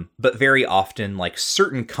 but very often, like,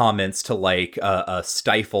 certain comments to, like,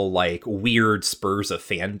 stifle, like, weird spurs of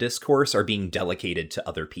fan discourse are being delegated to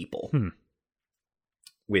other people.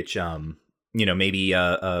 Which, maybe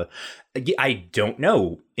I don't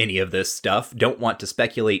know any of this stuff, don't want to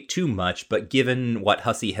speculate too much, but given what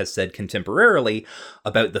Hussey has said contemporarily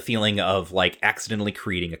about the feeling of like accidentally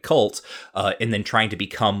creating a cult and then trying to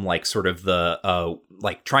become like sort of the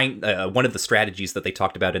one of the strategies that they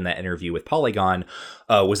talked about in that interview with Polygon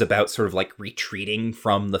was about sort of like retreating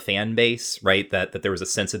from the fan base, right? That there was a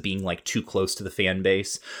sense of being like too close to the fan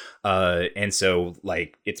base. And so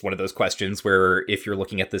like, it's one of those questions where if you're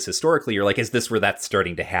looking at this historically, you're like, is this where that's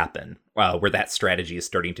starting to happen? Where that strategy is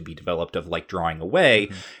starting to be developed of like drawing away,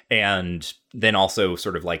 and then also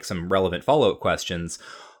sort of like some relevant follow-up questions.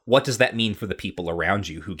 What does that mean for the people around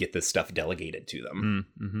you who get this stuff delegated to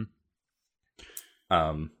them?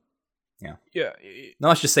 Yeah. No,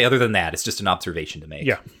 let's just say other than that, it's just an observation to make.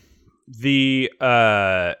 Yeah. The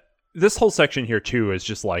this whole section here too is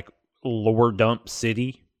just like lore dump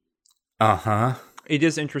city. It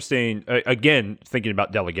is interesting, again, thinking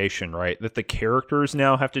about delegation, right? That the characters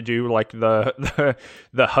now have to do like the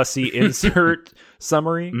Hussey insert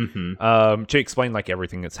summary to explain like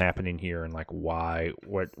everything that's happening here and like why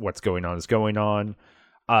what's going on is going on.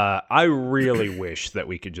 I really wish that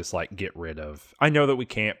we could just like get rid of. I know that we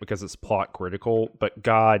can't because it's plot critical, but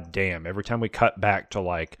god damn, every time we cut back to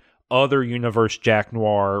like other universe Jack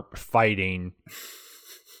Noir fighting,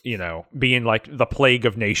 being like the plague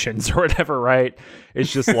of nations or whatever, right?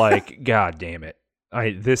 It's just like, god damn it.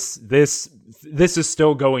 This is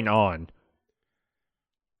still going on.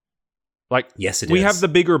 Like, yes, we have the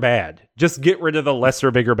bigger bad. Just get rid of the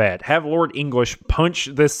lesser bigger bad. Have Lord English punch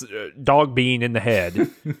this dog bean in the head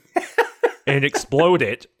and explode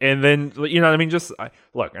it. And then, what I mean? Just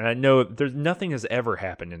look, and I know there's nothing has ever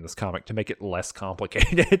happened in this comic to make it less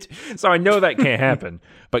complicated. So I know that can't happen.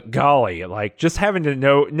 But golly, like just having to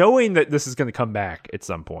knowing that this is going to come back at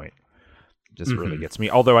some point just really gets me.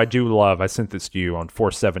 Although I do love, I sent this to you on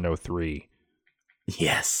 4703.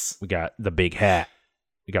 Yes. We got the big hat.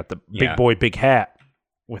 We got the big boy, big hat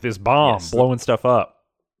with his bomb blowing stuff up.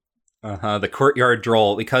 The courtyard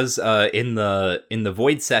droll, because in the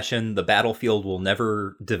void session, the battlefield will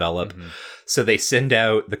never develop. So they send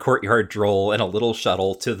out the courtyard droll in a little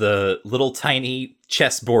shuttle to the little tiny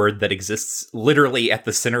chessboard that exists literally at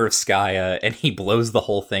the center of Skaya, and he blows the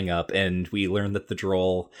whole thing up. And we learn that the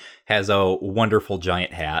droll has a wonderful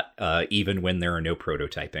giant hat, even when there are no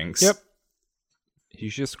prototypings. Yep.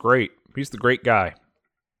 He's just great. He's the great guy.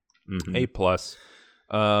 A+.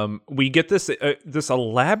 We get this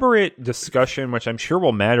elaborate discussion, which I'm sure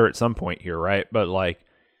will matter at some point here, right? But like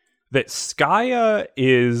that Skaya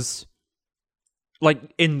is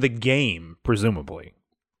like in the game, presumably.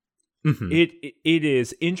 It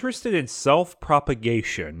is interested in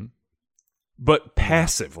self-propagation, but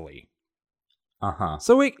passively.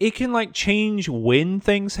 So it can like change when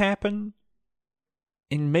things happen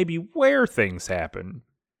and maybe where things happen.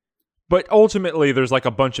 But ultimately, there's like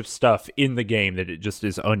a bunch of stuff in the game that it just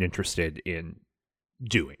is uninterested in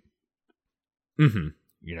doing.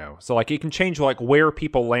 So like it can change like where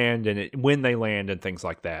people land and when they land and things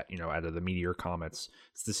like that. Out of the Meteor Comets,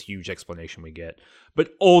 it's this huge explanation we get.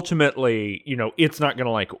 But ultimately, it's not going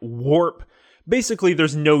to like warp. Basically,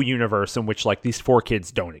 there's no universe in which like these 4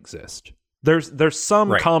 kids don't exist. There's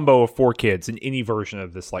some combo of 4 kids in any version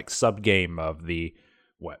of this like sub game of the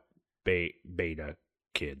beta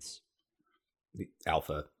kids. The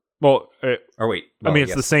alpha. Well, or wait, I mean,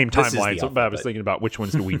 it's the same this is timeline. the So, alpha, but I was thinking about which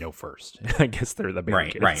ones do we know first. I guess they're the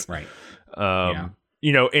right, kids. right.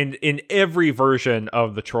 You know, in every version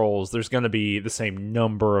of the trolls, there's going to be the same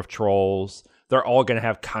number of trolls. They're all going to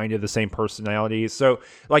have kind of the same personalities. So,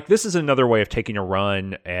 like, this is another way of taking a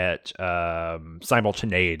run at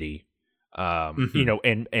simultaneity, you know,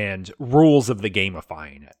 and rules of the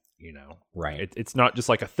gamifying it, you know. Right. It's not just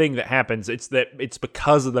like a thing that happens. It's that it's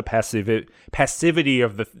because of the passivity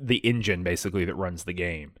of the engine, basically, that runs the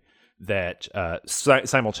game, that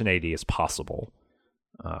simultaneity is possible.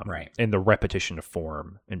 Right. And the repetition of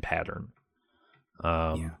form and pattern.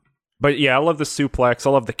 But yeah, I love the suplex.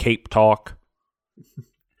 I love the cape talk.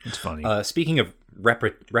 It's funny. Speaking of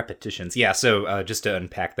repetitions, so just to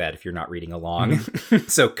unpack that if you're not reading along.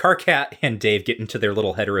 So Karkat and Dave get into their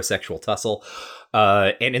little heterosexual tussle.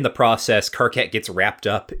 And in the process, Karkat gets wrapped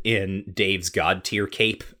up in Dave's god tier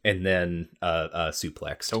cape and then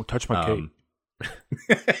suplexed. Don't touch my cape.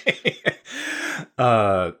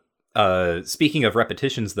 Speaking of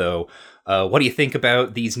repetitions, though, what do you think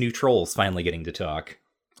about these new trolls finally getting to talk?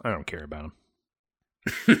 I don't care about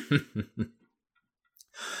them.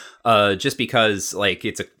 Just because, like,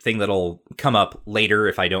 it's a thing that'll come up later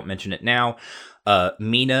if I don't mention it now.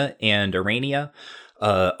 Mina and Arania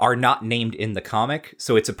are not named in the comic,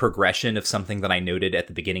 so it's a progression of something that I noted at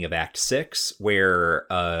the beginning of Act 6, where,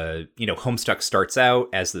 Homestuck starts out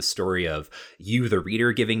as the story of you, the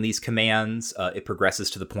reader, giving these commands. It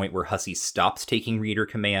progresses to the point where Hussey stops taking reader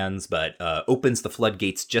commands, but opens the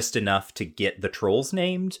floodgates just enough to get the trolls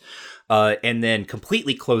named, and then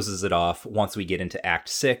completely closes it off once we get into Act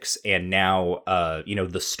 6, and now,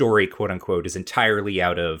 the story, quote-unquote, is entirely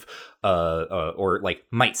out of or like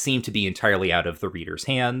might seem to be entirely out of the reader's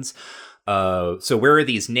hands. So where are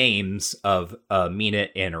these names of Mina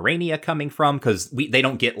and Arania coming from? Because they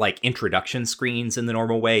don't get like introduction screens in the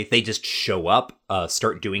normal way. They just show up,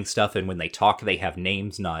 start doing stuff, and when they talk, they have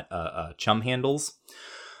names, not chum handles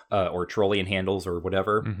or Trollian handles or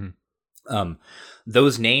whatever.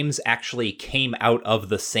 Those names actually came out of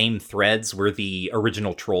the same threads where the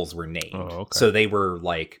original trolls were named. Oh, okay. So they were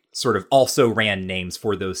like sort of also ran names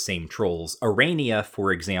for those same trolls. Arania,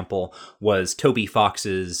 for example, was Toby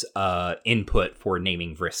Fox's input for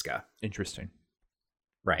naming Vriska. Interesting.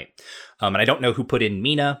 Right. And I don't know who put in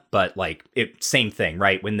Mina, but like same thing,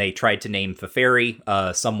 right? When they tried to name Feferi,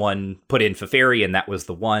 someone put in Feferi and that was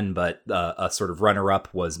the one, but a sort of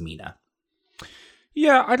runner-up was Mina.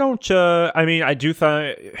 Yeah, I don't, I do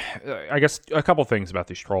think, I guess a couple things about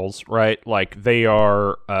these trolls, right? Like, they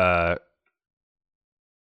are, I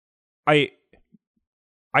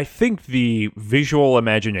think the visual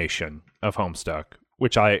imagination of Homestuck,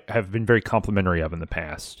 which I have been very complimentary of in the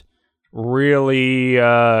past, really,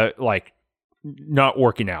 not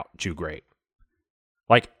working out too great.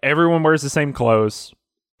 Like, everyone wears the same clothes.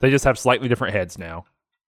 They just have slightly different heads now.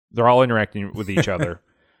 They're all interacting with each other.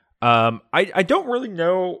 I don't really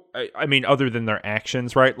know, I mean, other than their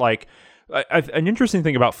actions, right? Like, an interesting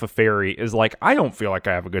thing about Feferi is, like, I don't feel like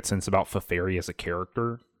I have a good sense about Feferi as a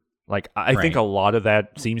character. Like, I think a lot of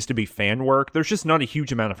that seems to be fan work. There's just not a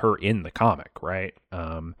huge amount of her in the comic, right?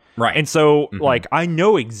 Right. And so, like, I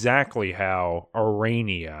know exactly how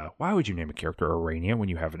Arania, why would you name a character Arania when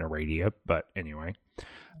you have an Aradia? But anyway.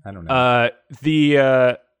 I don't know.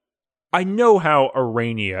 I know how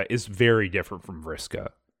Arania is very different from Vriska.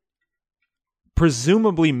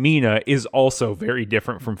 Presumably Mina is also very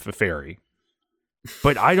different from Feferi.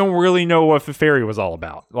 But I don't really know what Feferi was all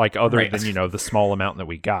about, like, other than, the small amount that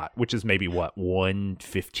we got, which is maybe,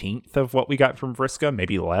 1/15 of what we got from Vriska,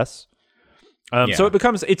 maybe less. So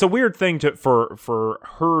it's a weird thing for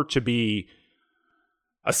her to be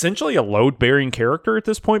essentially a load-bearing character at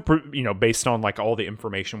this point, based on, like, all the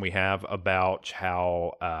information we have about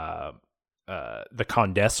how the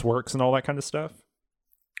Condesce works and all that kind of stuff.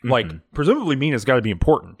 Like, presumably Mina's got to be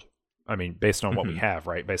important. I mean, based on what we have,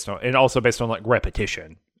 right? And also based on, like,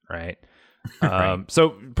 repetition, right? Right.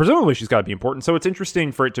 So presumably she's got to be important. So it's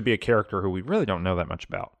interesting for it to be a character who we really don't know that much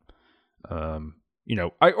about.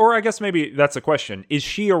 I guess maybe that's a question. Is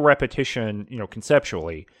she a repetition,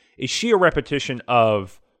 conceptually? Is she a repetition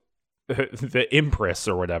of the Empress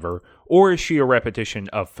or whatever? Or is she a repetition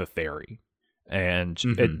of Feferi? And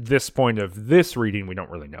at this point of this reading, we don't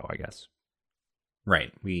really know, I guess.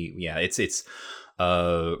 Right. It's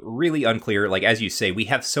really unclear. Like, as you say, we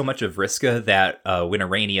have so much of Vriska that when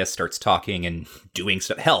Arania starts talking and doing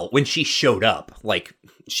stuff, hell, when she showed up, like,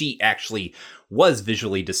 she actually was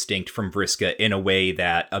visually distinct from Vriska in a way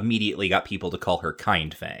that immediately got people to call her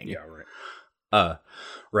Kind Fang. Yeah, right.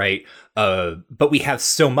 Right? But we have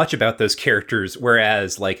so much about those characters,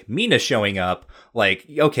 whereas, like, Mina showing up, like,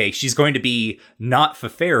 okay, she's going to be not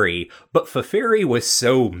Feferi, but Feferi was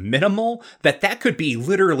so minimal that could be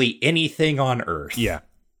literally anything on Earth. Yeah.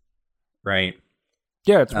 Right?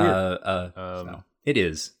 Yeah, it's weird. So it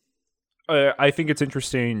is. I think it's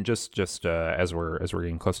interesting, just as we're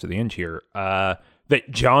getting close to the end here, that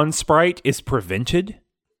John Sprite is prevented.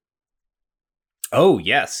 Oh,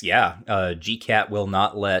 yes, yeah. GCAT will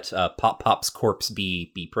not let Pop Pop's corpse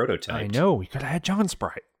be prototyped. I know, we could have had John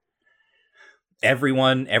Sprite.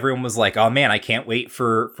 Everyone was like, oh man, I can't wait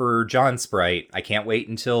for John Sprite. I can't wait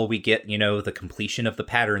until we get, the completion of the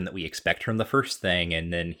pattern that we expect from the first thing.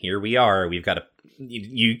 And then here we are. We've got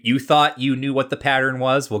you thought you knew what the pattern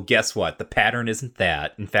was? Well, guess what? The pattern isn't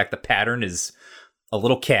that. In fact, the pattern is a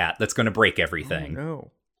little cat that's going to break everything. Oh,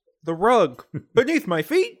 no. The rug beneath my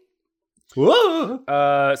feet. Whoa!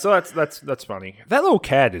 So that's funny. That little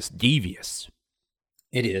cat is devious.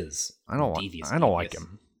 It is. I don't like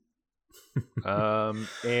him.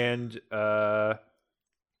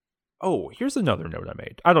 Here's another note I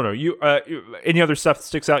made. I don't know. You any other stuff that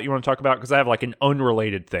sticks out you want to talk about? Because I have like an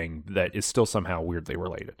unrelated thing that is still somehow weirdly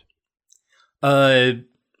related. I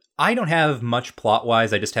don't have much plot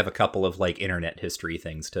wise. I just have a couple of like internet history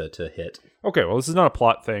things to hit. Okay, well, this is not a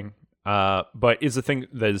plot thing. But is a thing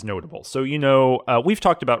that is notable. So, we've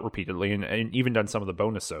talked about repeatedly and even done some of the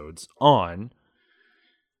bonus-odes on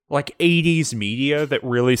like 80s media that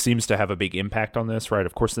really seems to have a big impact on this, right?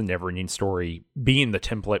 Of course, the Neverending Story being the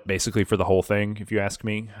template basically for the whole thing, if you ask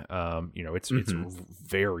me. It's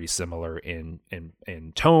very similar in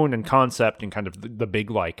tone and concept and kind of the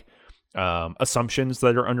big like assumptions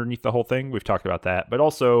that are underneath the whole thing. We've talked about that, but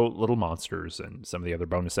also Little Monsters and some of the other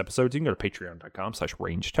bonus episodes. You can go to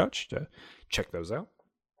patreon.com/rangetouch to check those out.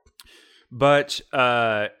 But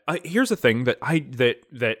here's a thing that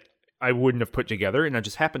I wouldn't have put together, and I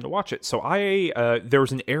just happened to watch it. So there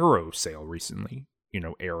was an Arrow sale recently.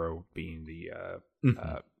 Arrow being the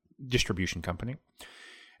distribution company,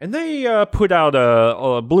 and they put out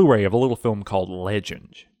a Blu-ray of a little film called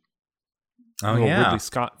Legend. Oh, yeah. Ridley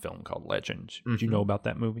Scott film called Legend. Mm-hmm. Do you know about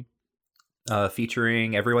that movie?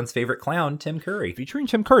 Featuring everyone's favorite clown, Tim Curry. Featuring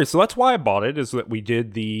Tim Curry. So that's why I bought it, is that we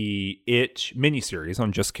did the It miniseries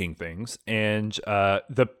on Just King Things, and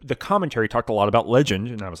the commentary talked a lot about Legend,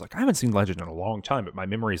 and I was like, I haven't seen Legend in a long time, but my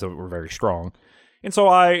memories of it were very strong. And so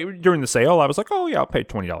during the sale, I was like, oh yeah, I'll pay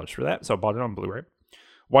 $20 for that. So I bought it on Blu-ray.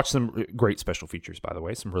 Watched some great special features, by the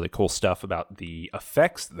way. Some really cool stuff about the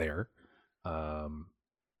effects there.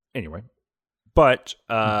 Anyway. But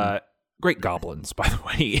great goblins, by the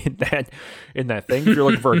way, in that thing. If you're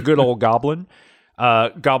looking for a good old goblin,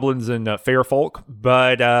 goblins and fair folk.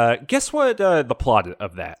 But guess what the plot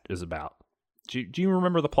of that is about? Do you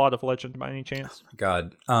remember the plot of Legend by any chance? Oh,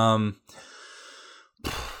 God,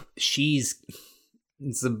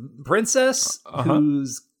 it's a princess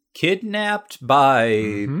who's kidnapped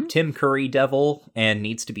by Tim Curry Devil and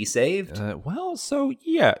needs to be saved.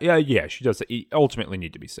 Yeah. She does ultimately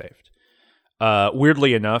need to be saved.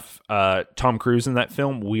 Weirdly enough, Tom Cruise in that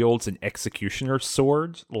film wields an executioner's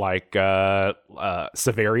sword like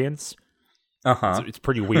Severian's. So it's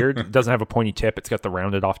pretty weird. It doesn't have a pointy tip. It's got the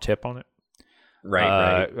rounded off tip on it.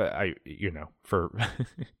 Right. For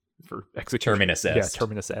execution. Terminus est. Yeah,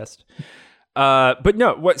 terminus est. But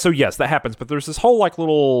no, so yes, that happens. But there's this whole like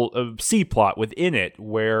little C plot within it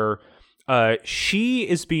where she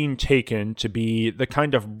is being taken to be the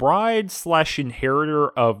kind of bride / inheritor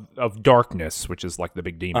of darkness, which is like the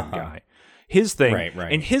big demon guy. His thing,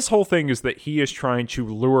 right. And his whole thing is that he is trying to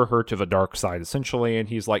lure her to the dark side, essentially, and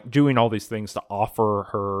he's like doing all these things to offer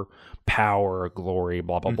her power, glory,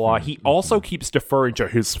 blah blah blah. He also keeps deferring to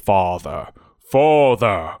his father.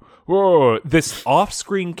 Whoa, this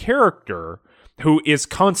off-screen character who is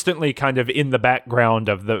constantly kind of in the background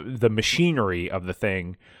of the machinery of the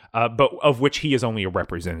thing. But of which he is only a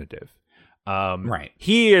representative. Right.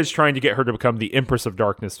 He is trying to get her to become the Empress of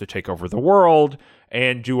Darkness to take over the world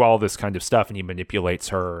and do all this kind of stuff. And he manipulates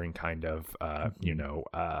her and kind of,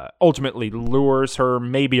 ultimately lures her.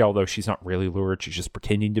 Maybe, although she's not really lured, she's just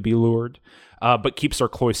pretending to be lured. But keeps her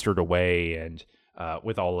cloistered away and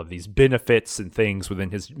with all of these benefits and things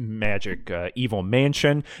within his magic evil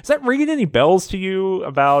mansion. Is that ringing any bells to you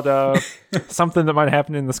about something that might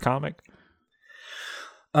happen in this comic?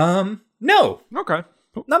 No. Okay.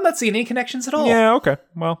 I'm not seeing any connections at all. Yeah, okay.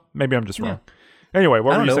 Well, maybe I'm just wrong. Anyway,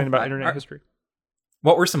 what were you saying about internet history?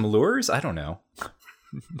 What were some lures? I don't know.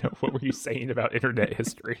 No, what were you saying about internet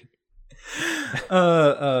history?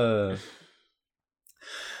 We'll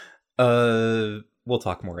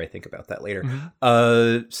talk more, I think, about that later.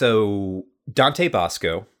 So Dante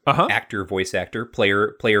Bosco, Uh-huh. actor, voice actor,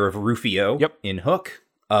 player of Rufio Yep. in Hook,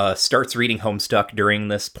 starts reading Homestuck during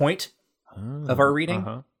this point of our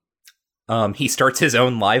reading. He starts his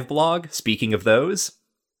own live blog, speaking of those.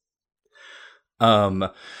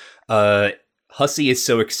 Hussey is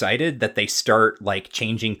so excited that they start like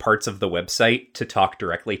changing parts of the website to talk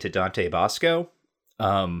directly to Dante Bosco.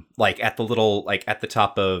 Like at the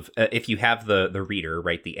top of, if you have the reader,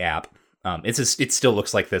 right, the app, it still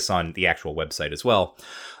looks like this on the actual website as well.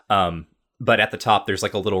 But at the top, there's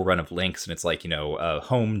like a little run of links, and it's like,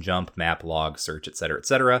 home, jump, map, log, search, et cetera, et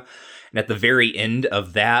cetera. And at the very end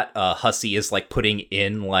of that, Hussey is like putting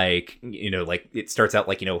in like, like it starts out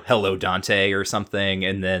like, hello, Dante or something.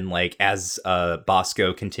 And then like as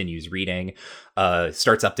Bosco continues reading,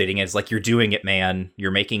 starts updating it. It's like, you're doing it, man. You're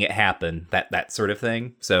making it happen. That sort of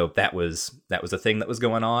thing. So that was a thing that was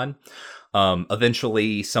going on.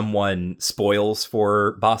 Eventually someone spoils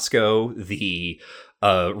for Bosco the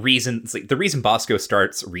reason Bosco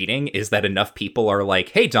starts reading is that enough people are like,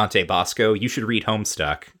 hey, Dante Bosco, you should read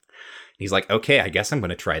Homestuck. He's like, okay, I guess I'm going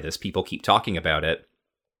to try this. People keep talking about it.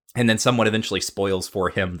 And then someone eventually spoils for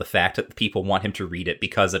him the fact that people want him to read it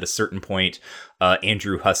because at a certain point,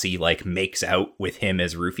 Andrew Hussey like makes out with him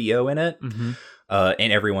as Rufio in it. Mm-hmm.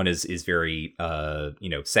 And everyone is very,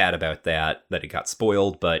 sad about that it got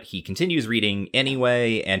spoiled, but he continues reading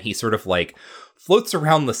anyway. And he sort of like floats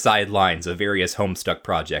around the sidelines of various Homestuck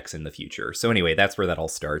projects in the future. So anyway, that's where that all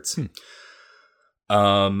starts.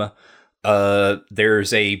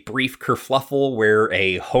 There's a brief kerfluffle where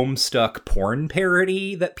a Homestuck porn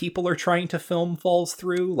parody that people are trying to film falls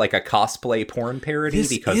through, like a cosplay porn parody.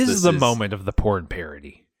 This is the moment of the porn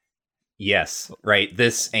parody. Yes, right.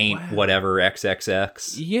 This ain't whatever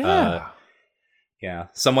XXX. Yeah. Yeah.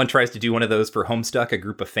 Someone tries to do one of those for Homestuck. A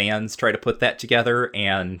group of fans try to put that together,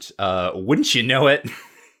 and wouldn't you know it,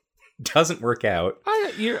 doesn't work out.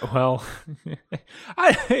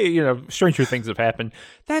 Stranger things have happened.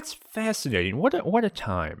 That's fascinating. What a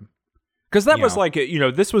time. Because that was like,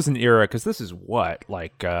 this was an era, because this is what?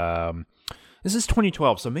 Like, this is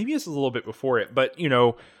 2012, so maybe this is a little bit before it, but,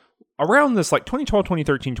 around this, like, 2012,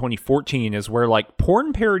 2013, 2014 is where, like,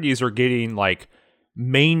 porn parodies are getting, like,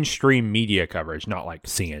 mainstream media coverage, not like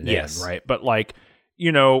CNN, right? But, like,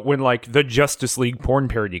 when, like, the Justice League porn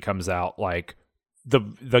parody comes out, like,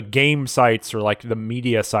 the game sites or like the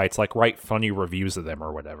media sites like write funny reviews of them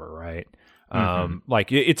or whatever, right?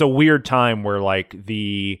 Like it's a weird time where like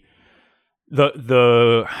the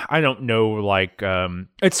I don't know, like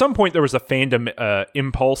at some point there was a fandom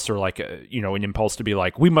impulse or like an impulse to be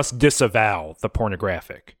like, we must disavow the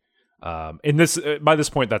pornographic, and this by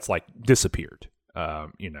this point that's like disappeared,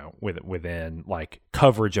 within like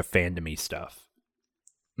coverage of fandom-y stuff.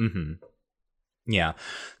 Yeah.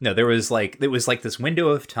 No, it was like this window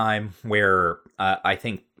of time where I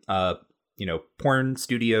think, porn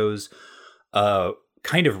studios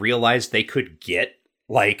kind of realized they could get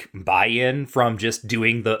like buy-in from just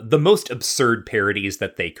doing the most absurd parodies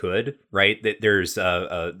that they could, right? That there's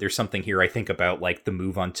something here I think about like the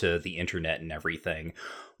move onto the internet and everything,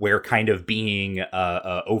 where kind of being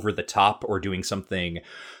over the top or doing something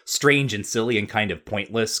strange and silly and kind of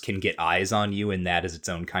pointless can get eyes on you, and that is its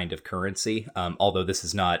own kind of currency. Although this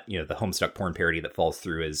is not, the Homestuck porn parody that falls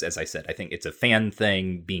through is, as I said, I think it's a fan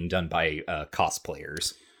thing being done by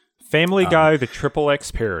cosplayers. Family Guy, the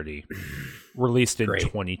XXX parody, released in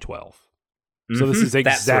 2012. So this is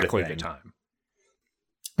exactly the time.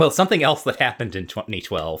 Well, something else that happened in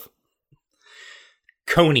 2012.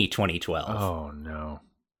 Kony 2012. Oh, no.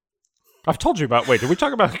 I've told you about... Wait, did we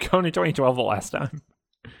talk about Kony 2012 the last time?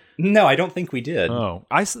 No, I don't think we did. Oh.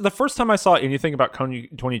 The first time I saw anything about Kony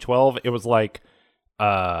 2012, it was like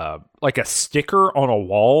a sticker on a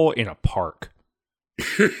wall in a park.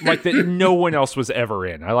 Like that no one else was ever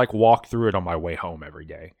in. I like walked through it on my way home every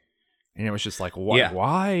day. And it was just like,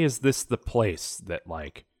 why is this the place that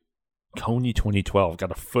like Kony 2012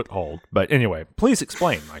 got a foothold? But anyway, please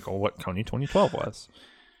explain, Michael, what Kony 2012 was.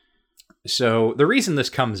 So the reason this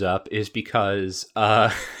comes up is because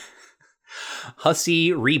Hussey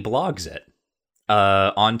reblogs it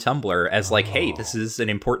on Tumblr as like, hey, this is an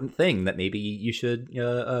important thing that maybe you should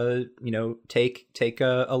take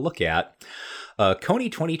a look at.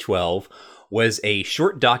 Kony 2012 was a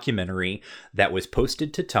short documentary that was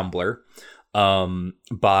posted to Tumblr and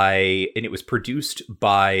it was produced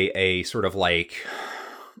by a sort of like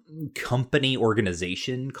company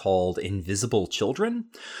organization called Invisible Children.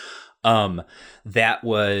 That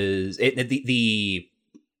was the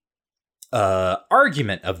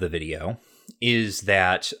argument of the video is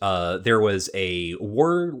that there was a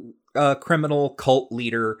war criminal cult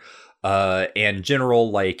leader and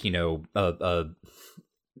general, like, a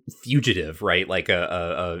fugitive, right? Like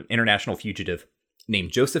a international fugitive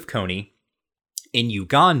named Joseph Kony in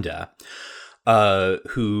Uganda,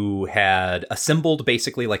 who had assembled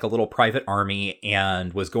basically like a little private army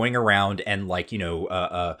and was going around and like,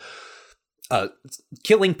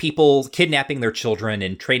 killing people, kidnapping their children,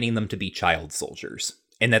 and training them to be child soldiers.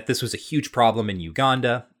 And that this was a huge problem in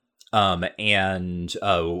Uganda. And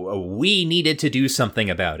we needed to do something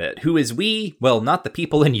about it. Who is we? Well, not the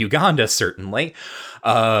people in Uganda, certainly.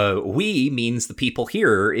 We means the people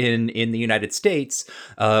here in the United States,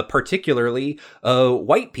 particularly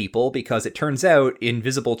white people, because it turns out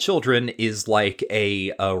Invisible Children is like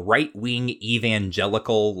a right-wing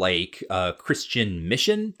evangelical, like Christian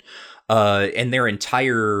mission. And their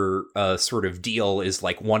entire sort of deal is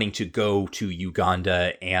like wanting to go to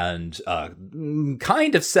Uganda and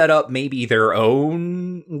kind of set up maybe their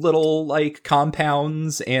own little like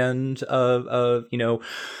compounds and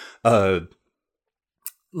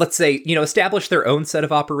let's say, establish their own set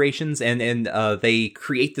of operations, and they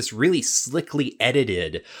create this really slickly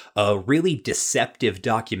edited, really deceptive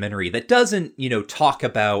documentary that doesn't, talk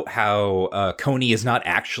about how Kony is not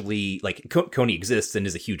actually, like, Kony exists and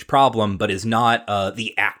is a huge problem, but is not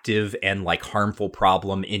the active and, like, harmful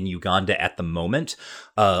problem in Uganda at the moment,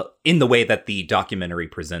 in the way that the documentary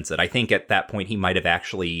presents it. I think at that point he might have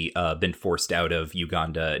actually been forced out of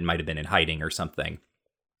Uganda and might have been in hiding or something.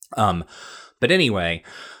 But anyway,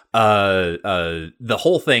 the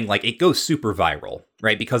whole thing, like, it goes super viral,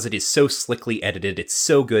 right? Because it is so slickly edited. It's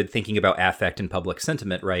so good thinking about affect and public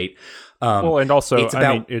sentiment, right? Well, and also,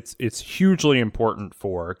 it's hugely important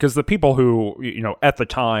because the people who, at the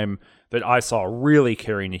time that I saw really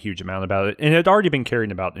caring a huge amount about it, and had already been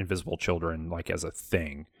caring about Invisible Children, like, as a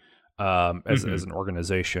thing, as an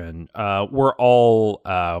organization, were all,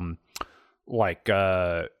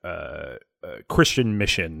 Christian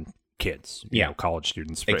mission kids, college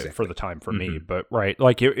students for the time for me. But right,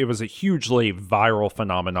 like it was a hugely viral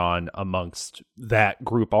phenomenon amongst that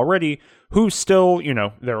group already, who still,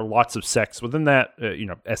 there are lots of sects within that,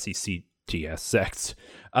 SECTS sects,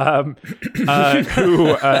 who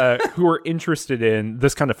are interested in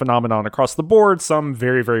this kind of phenomenon across the board, some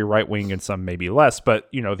very, very right wing and some maybe less. But,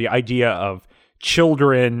 the idea of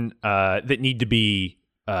children that need to be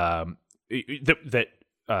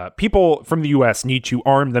people from the U.S. need to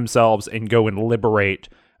arm themselves and go and liberate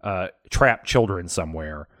trapped children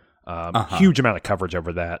somewhere. Huge amount of coverage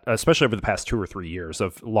over that, especially over the past 2 or 3 years,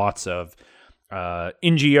 of lots of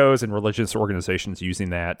NGOs and religious organizations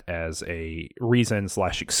using that as a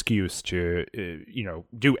reason/excuse to,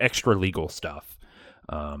 do extra legal stuff.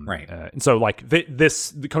 Right. And so, like, the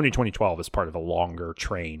Kony 2012 is part of a longer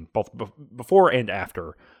train, both before and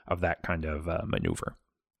after of that kind of maneuver.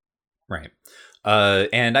 Right.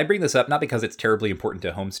 And I bring this up not because it's terribly important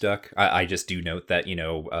to Homestuck. I just do note that,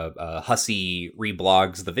 Hussey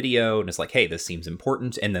reblogs the video and is like, hey, this seems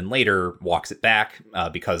important, and then later walks it back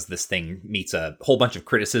because this thing meets a whole bunch of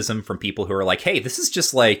criticism from people who are like, hey, this is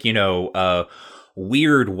just like,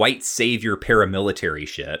 weird white savior paramilitary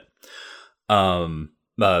shit.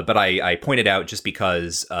 But I pointed out just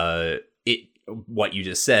because what you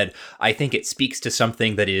just said, I think it speaks to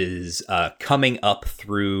something that is coming up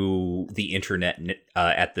through the internet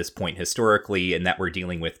at this point historically, and that we're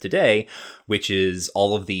dealing with today, which is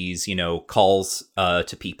all of these, calls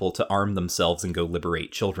to people to arm themselves and go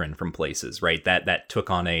liberate children from places, right? That took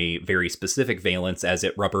on a very specific valence as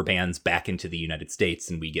it rubber bands back into the United States,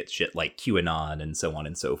 and we get shit like QAnon and so on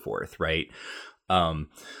and so forth, right?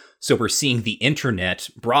 So we're seeing the internet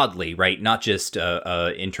broadly, right? Not just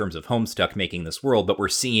in terms of Homestuck making this world, but we're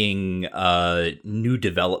seeing new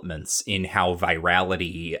developments in how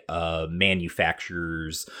virality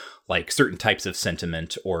manufactures like certain types of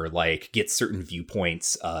sentiment, or like gets certain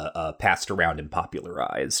viewpoints passed around and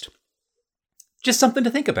popularized. Just something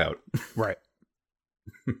to think about. Right.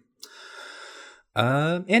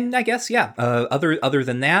 And I guess, other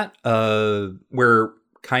than that, we're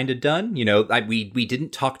kind of done. We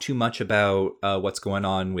didn't talk too much about what's going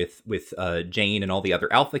on with Jane and all the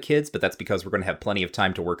other Alpha kids, but that's because we're going to have plenty of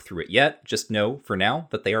time to work through it yet. Just know for now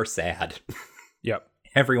that they are sad. Yep.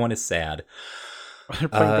 Everyone is sad. They're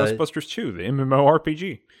playing Ghostbusters 2, the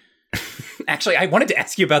MMORPG. Actually, I wanted to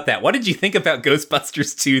ask you about that. What did you think about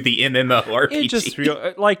Ghostbusters 2, the MMORPG? It just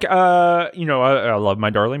feel like, I love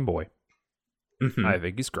my darling boy. Mm-hmm. I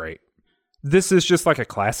think he's great. This is just like a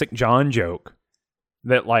classic John joke.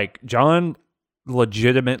 That, like, John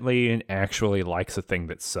legitimately and actually likes a thing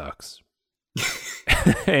that sucks.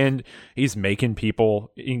 And he's making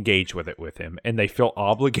people engage with it with him, and they feel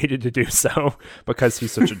obligated to do so because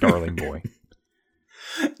he's such a darling boy.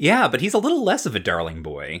 Yeah, but he's a little less of a darling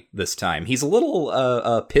boy this time. He's a little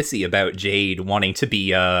pissy about Jade wanting to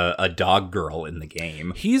be a dog girl in the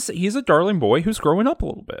game. He's a darling boy who's growing up a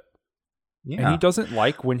little bit. Yeah. And he doesn't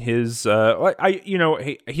like when his he's a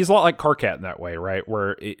lot like Karkat in that way, right?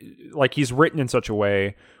 Where he's written in such a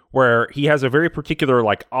way where he has a very particular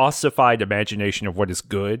like ossified imagination of what is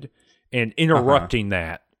good, and interrupting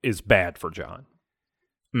that is bad for John.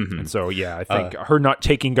 Mm-hmm. And so, yeah, I think her not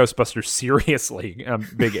taking Ghostbusters seriously,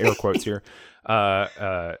 big air quotes here,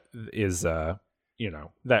 is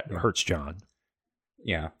that hurts John.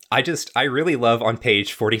 Yeah. I really love on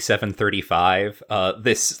page 4735,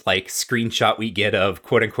 this like screenshot we get of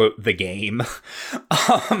quote unquote the game.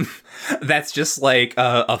 That's just like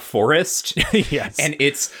a forest. Yes. And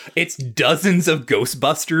it's dozens of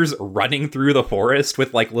Ghostbusters running through the forest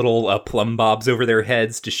with like little plumb bobs over their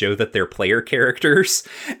heads to show that they're player characters.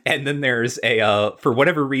 And then there's for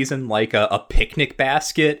whatever reason, like a picnic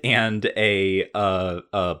basket and a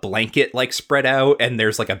blanket like spread out. And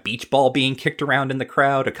there's like a beach ball being kicked around in the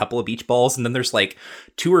crowd, a couple of beach balls, and then there's like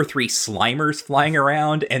 2 or 3 Slimers flying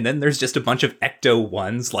around, and then there's just a bunch of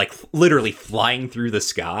Ecto-1s like literally flying through the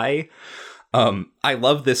sky. I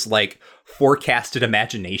love this like forecasted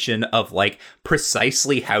imagination of like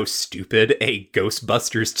precisely how stupid a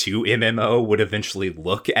Ghostbusters 2 MMO would eventually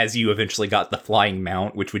look as you eventually got the flying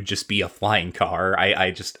mount, which would just be a flying car.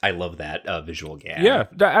 I love that visual gag. Yeah,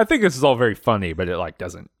 I think this is all very funny, but it like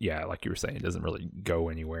doesn't, like you were saying, it doesn't really go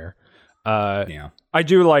anywhere. I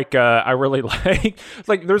do like I really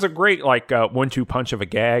like there's a great like 1-2 punch of a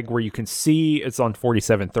gag where you can see it's on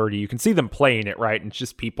 4730, you can see them playing it, right? And it's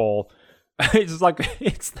just people, it's just like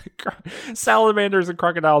it's the salamanders and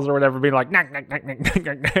crocodiles or whatever being like knack knack knack knack knack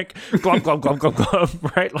knack knack glump glump glump glump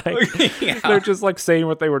glump, right? Like they're just like saying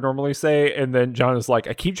what they would normally say, and then John is like,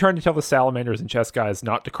 I keep trying to tell the salamanders and chess guys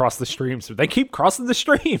not to cross the streams, but they keep crossing the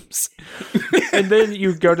streams. And then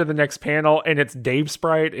you go to the next panel and it's Dave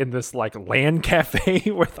Sprite in this like land cafe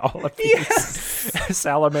with all of these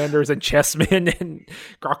salamanders and chessmen and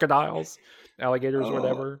crocodiles, alligators,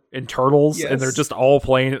 whatever, and turtles, and they're just all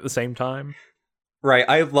playing at the same time. Right.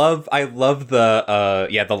 I love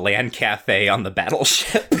the land cafe on the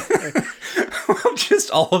battleship.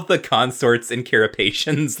 Just all of the consorts and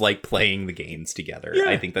carapations like playing the games together. Yeah.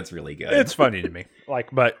 I think that's really good. It's funny to me.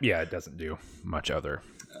 But it doesn't do much other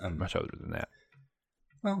than that.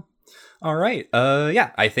 Well, all right.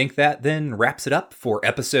 I think that then wraps it up for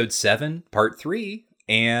episode 7, part 3.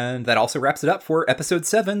 And that also wraps it up for episode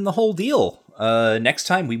 7, the whole deal. Next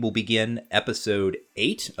time we will begin episode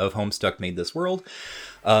 8 of Homestuck Made This World.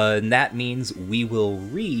 And that means we will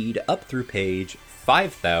read up through page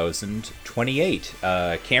 5028.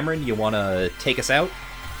 Cameron, you want to take us out?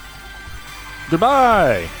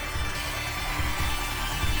 Goodbye!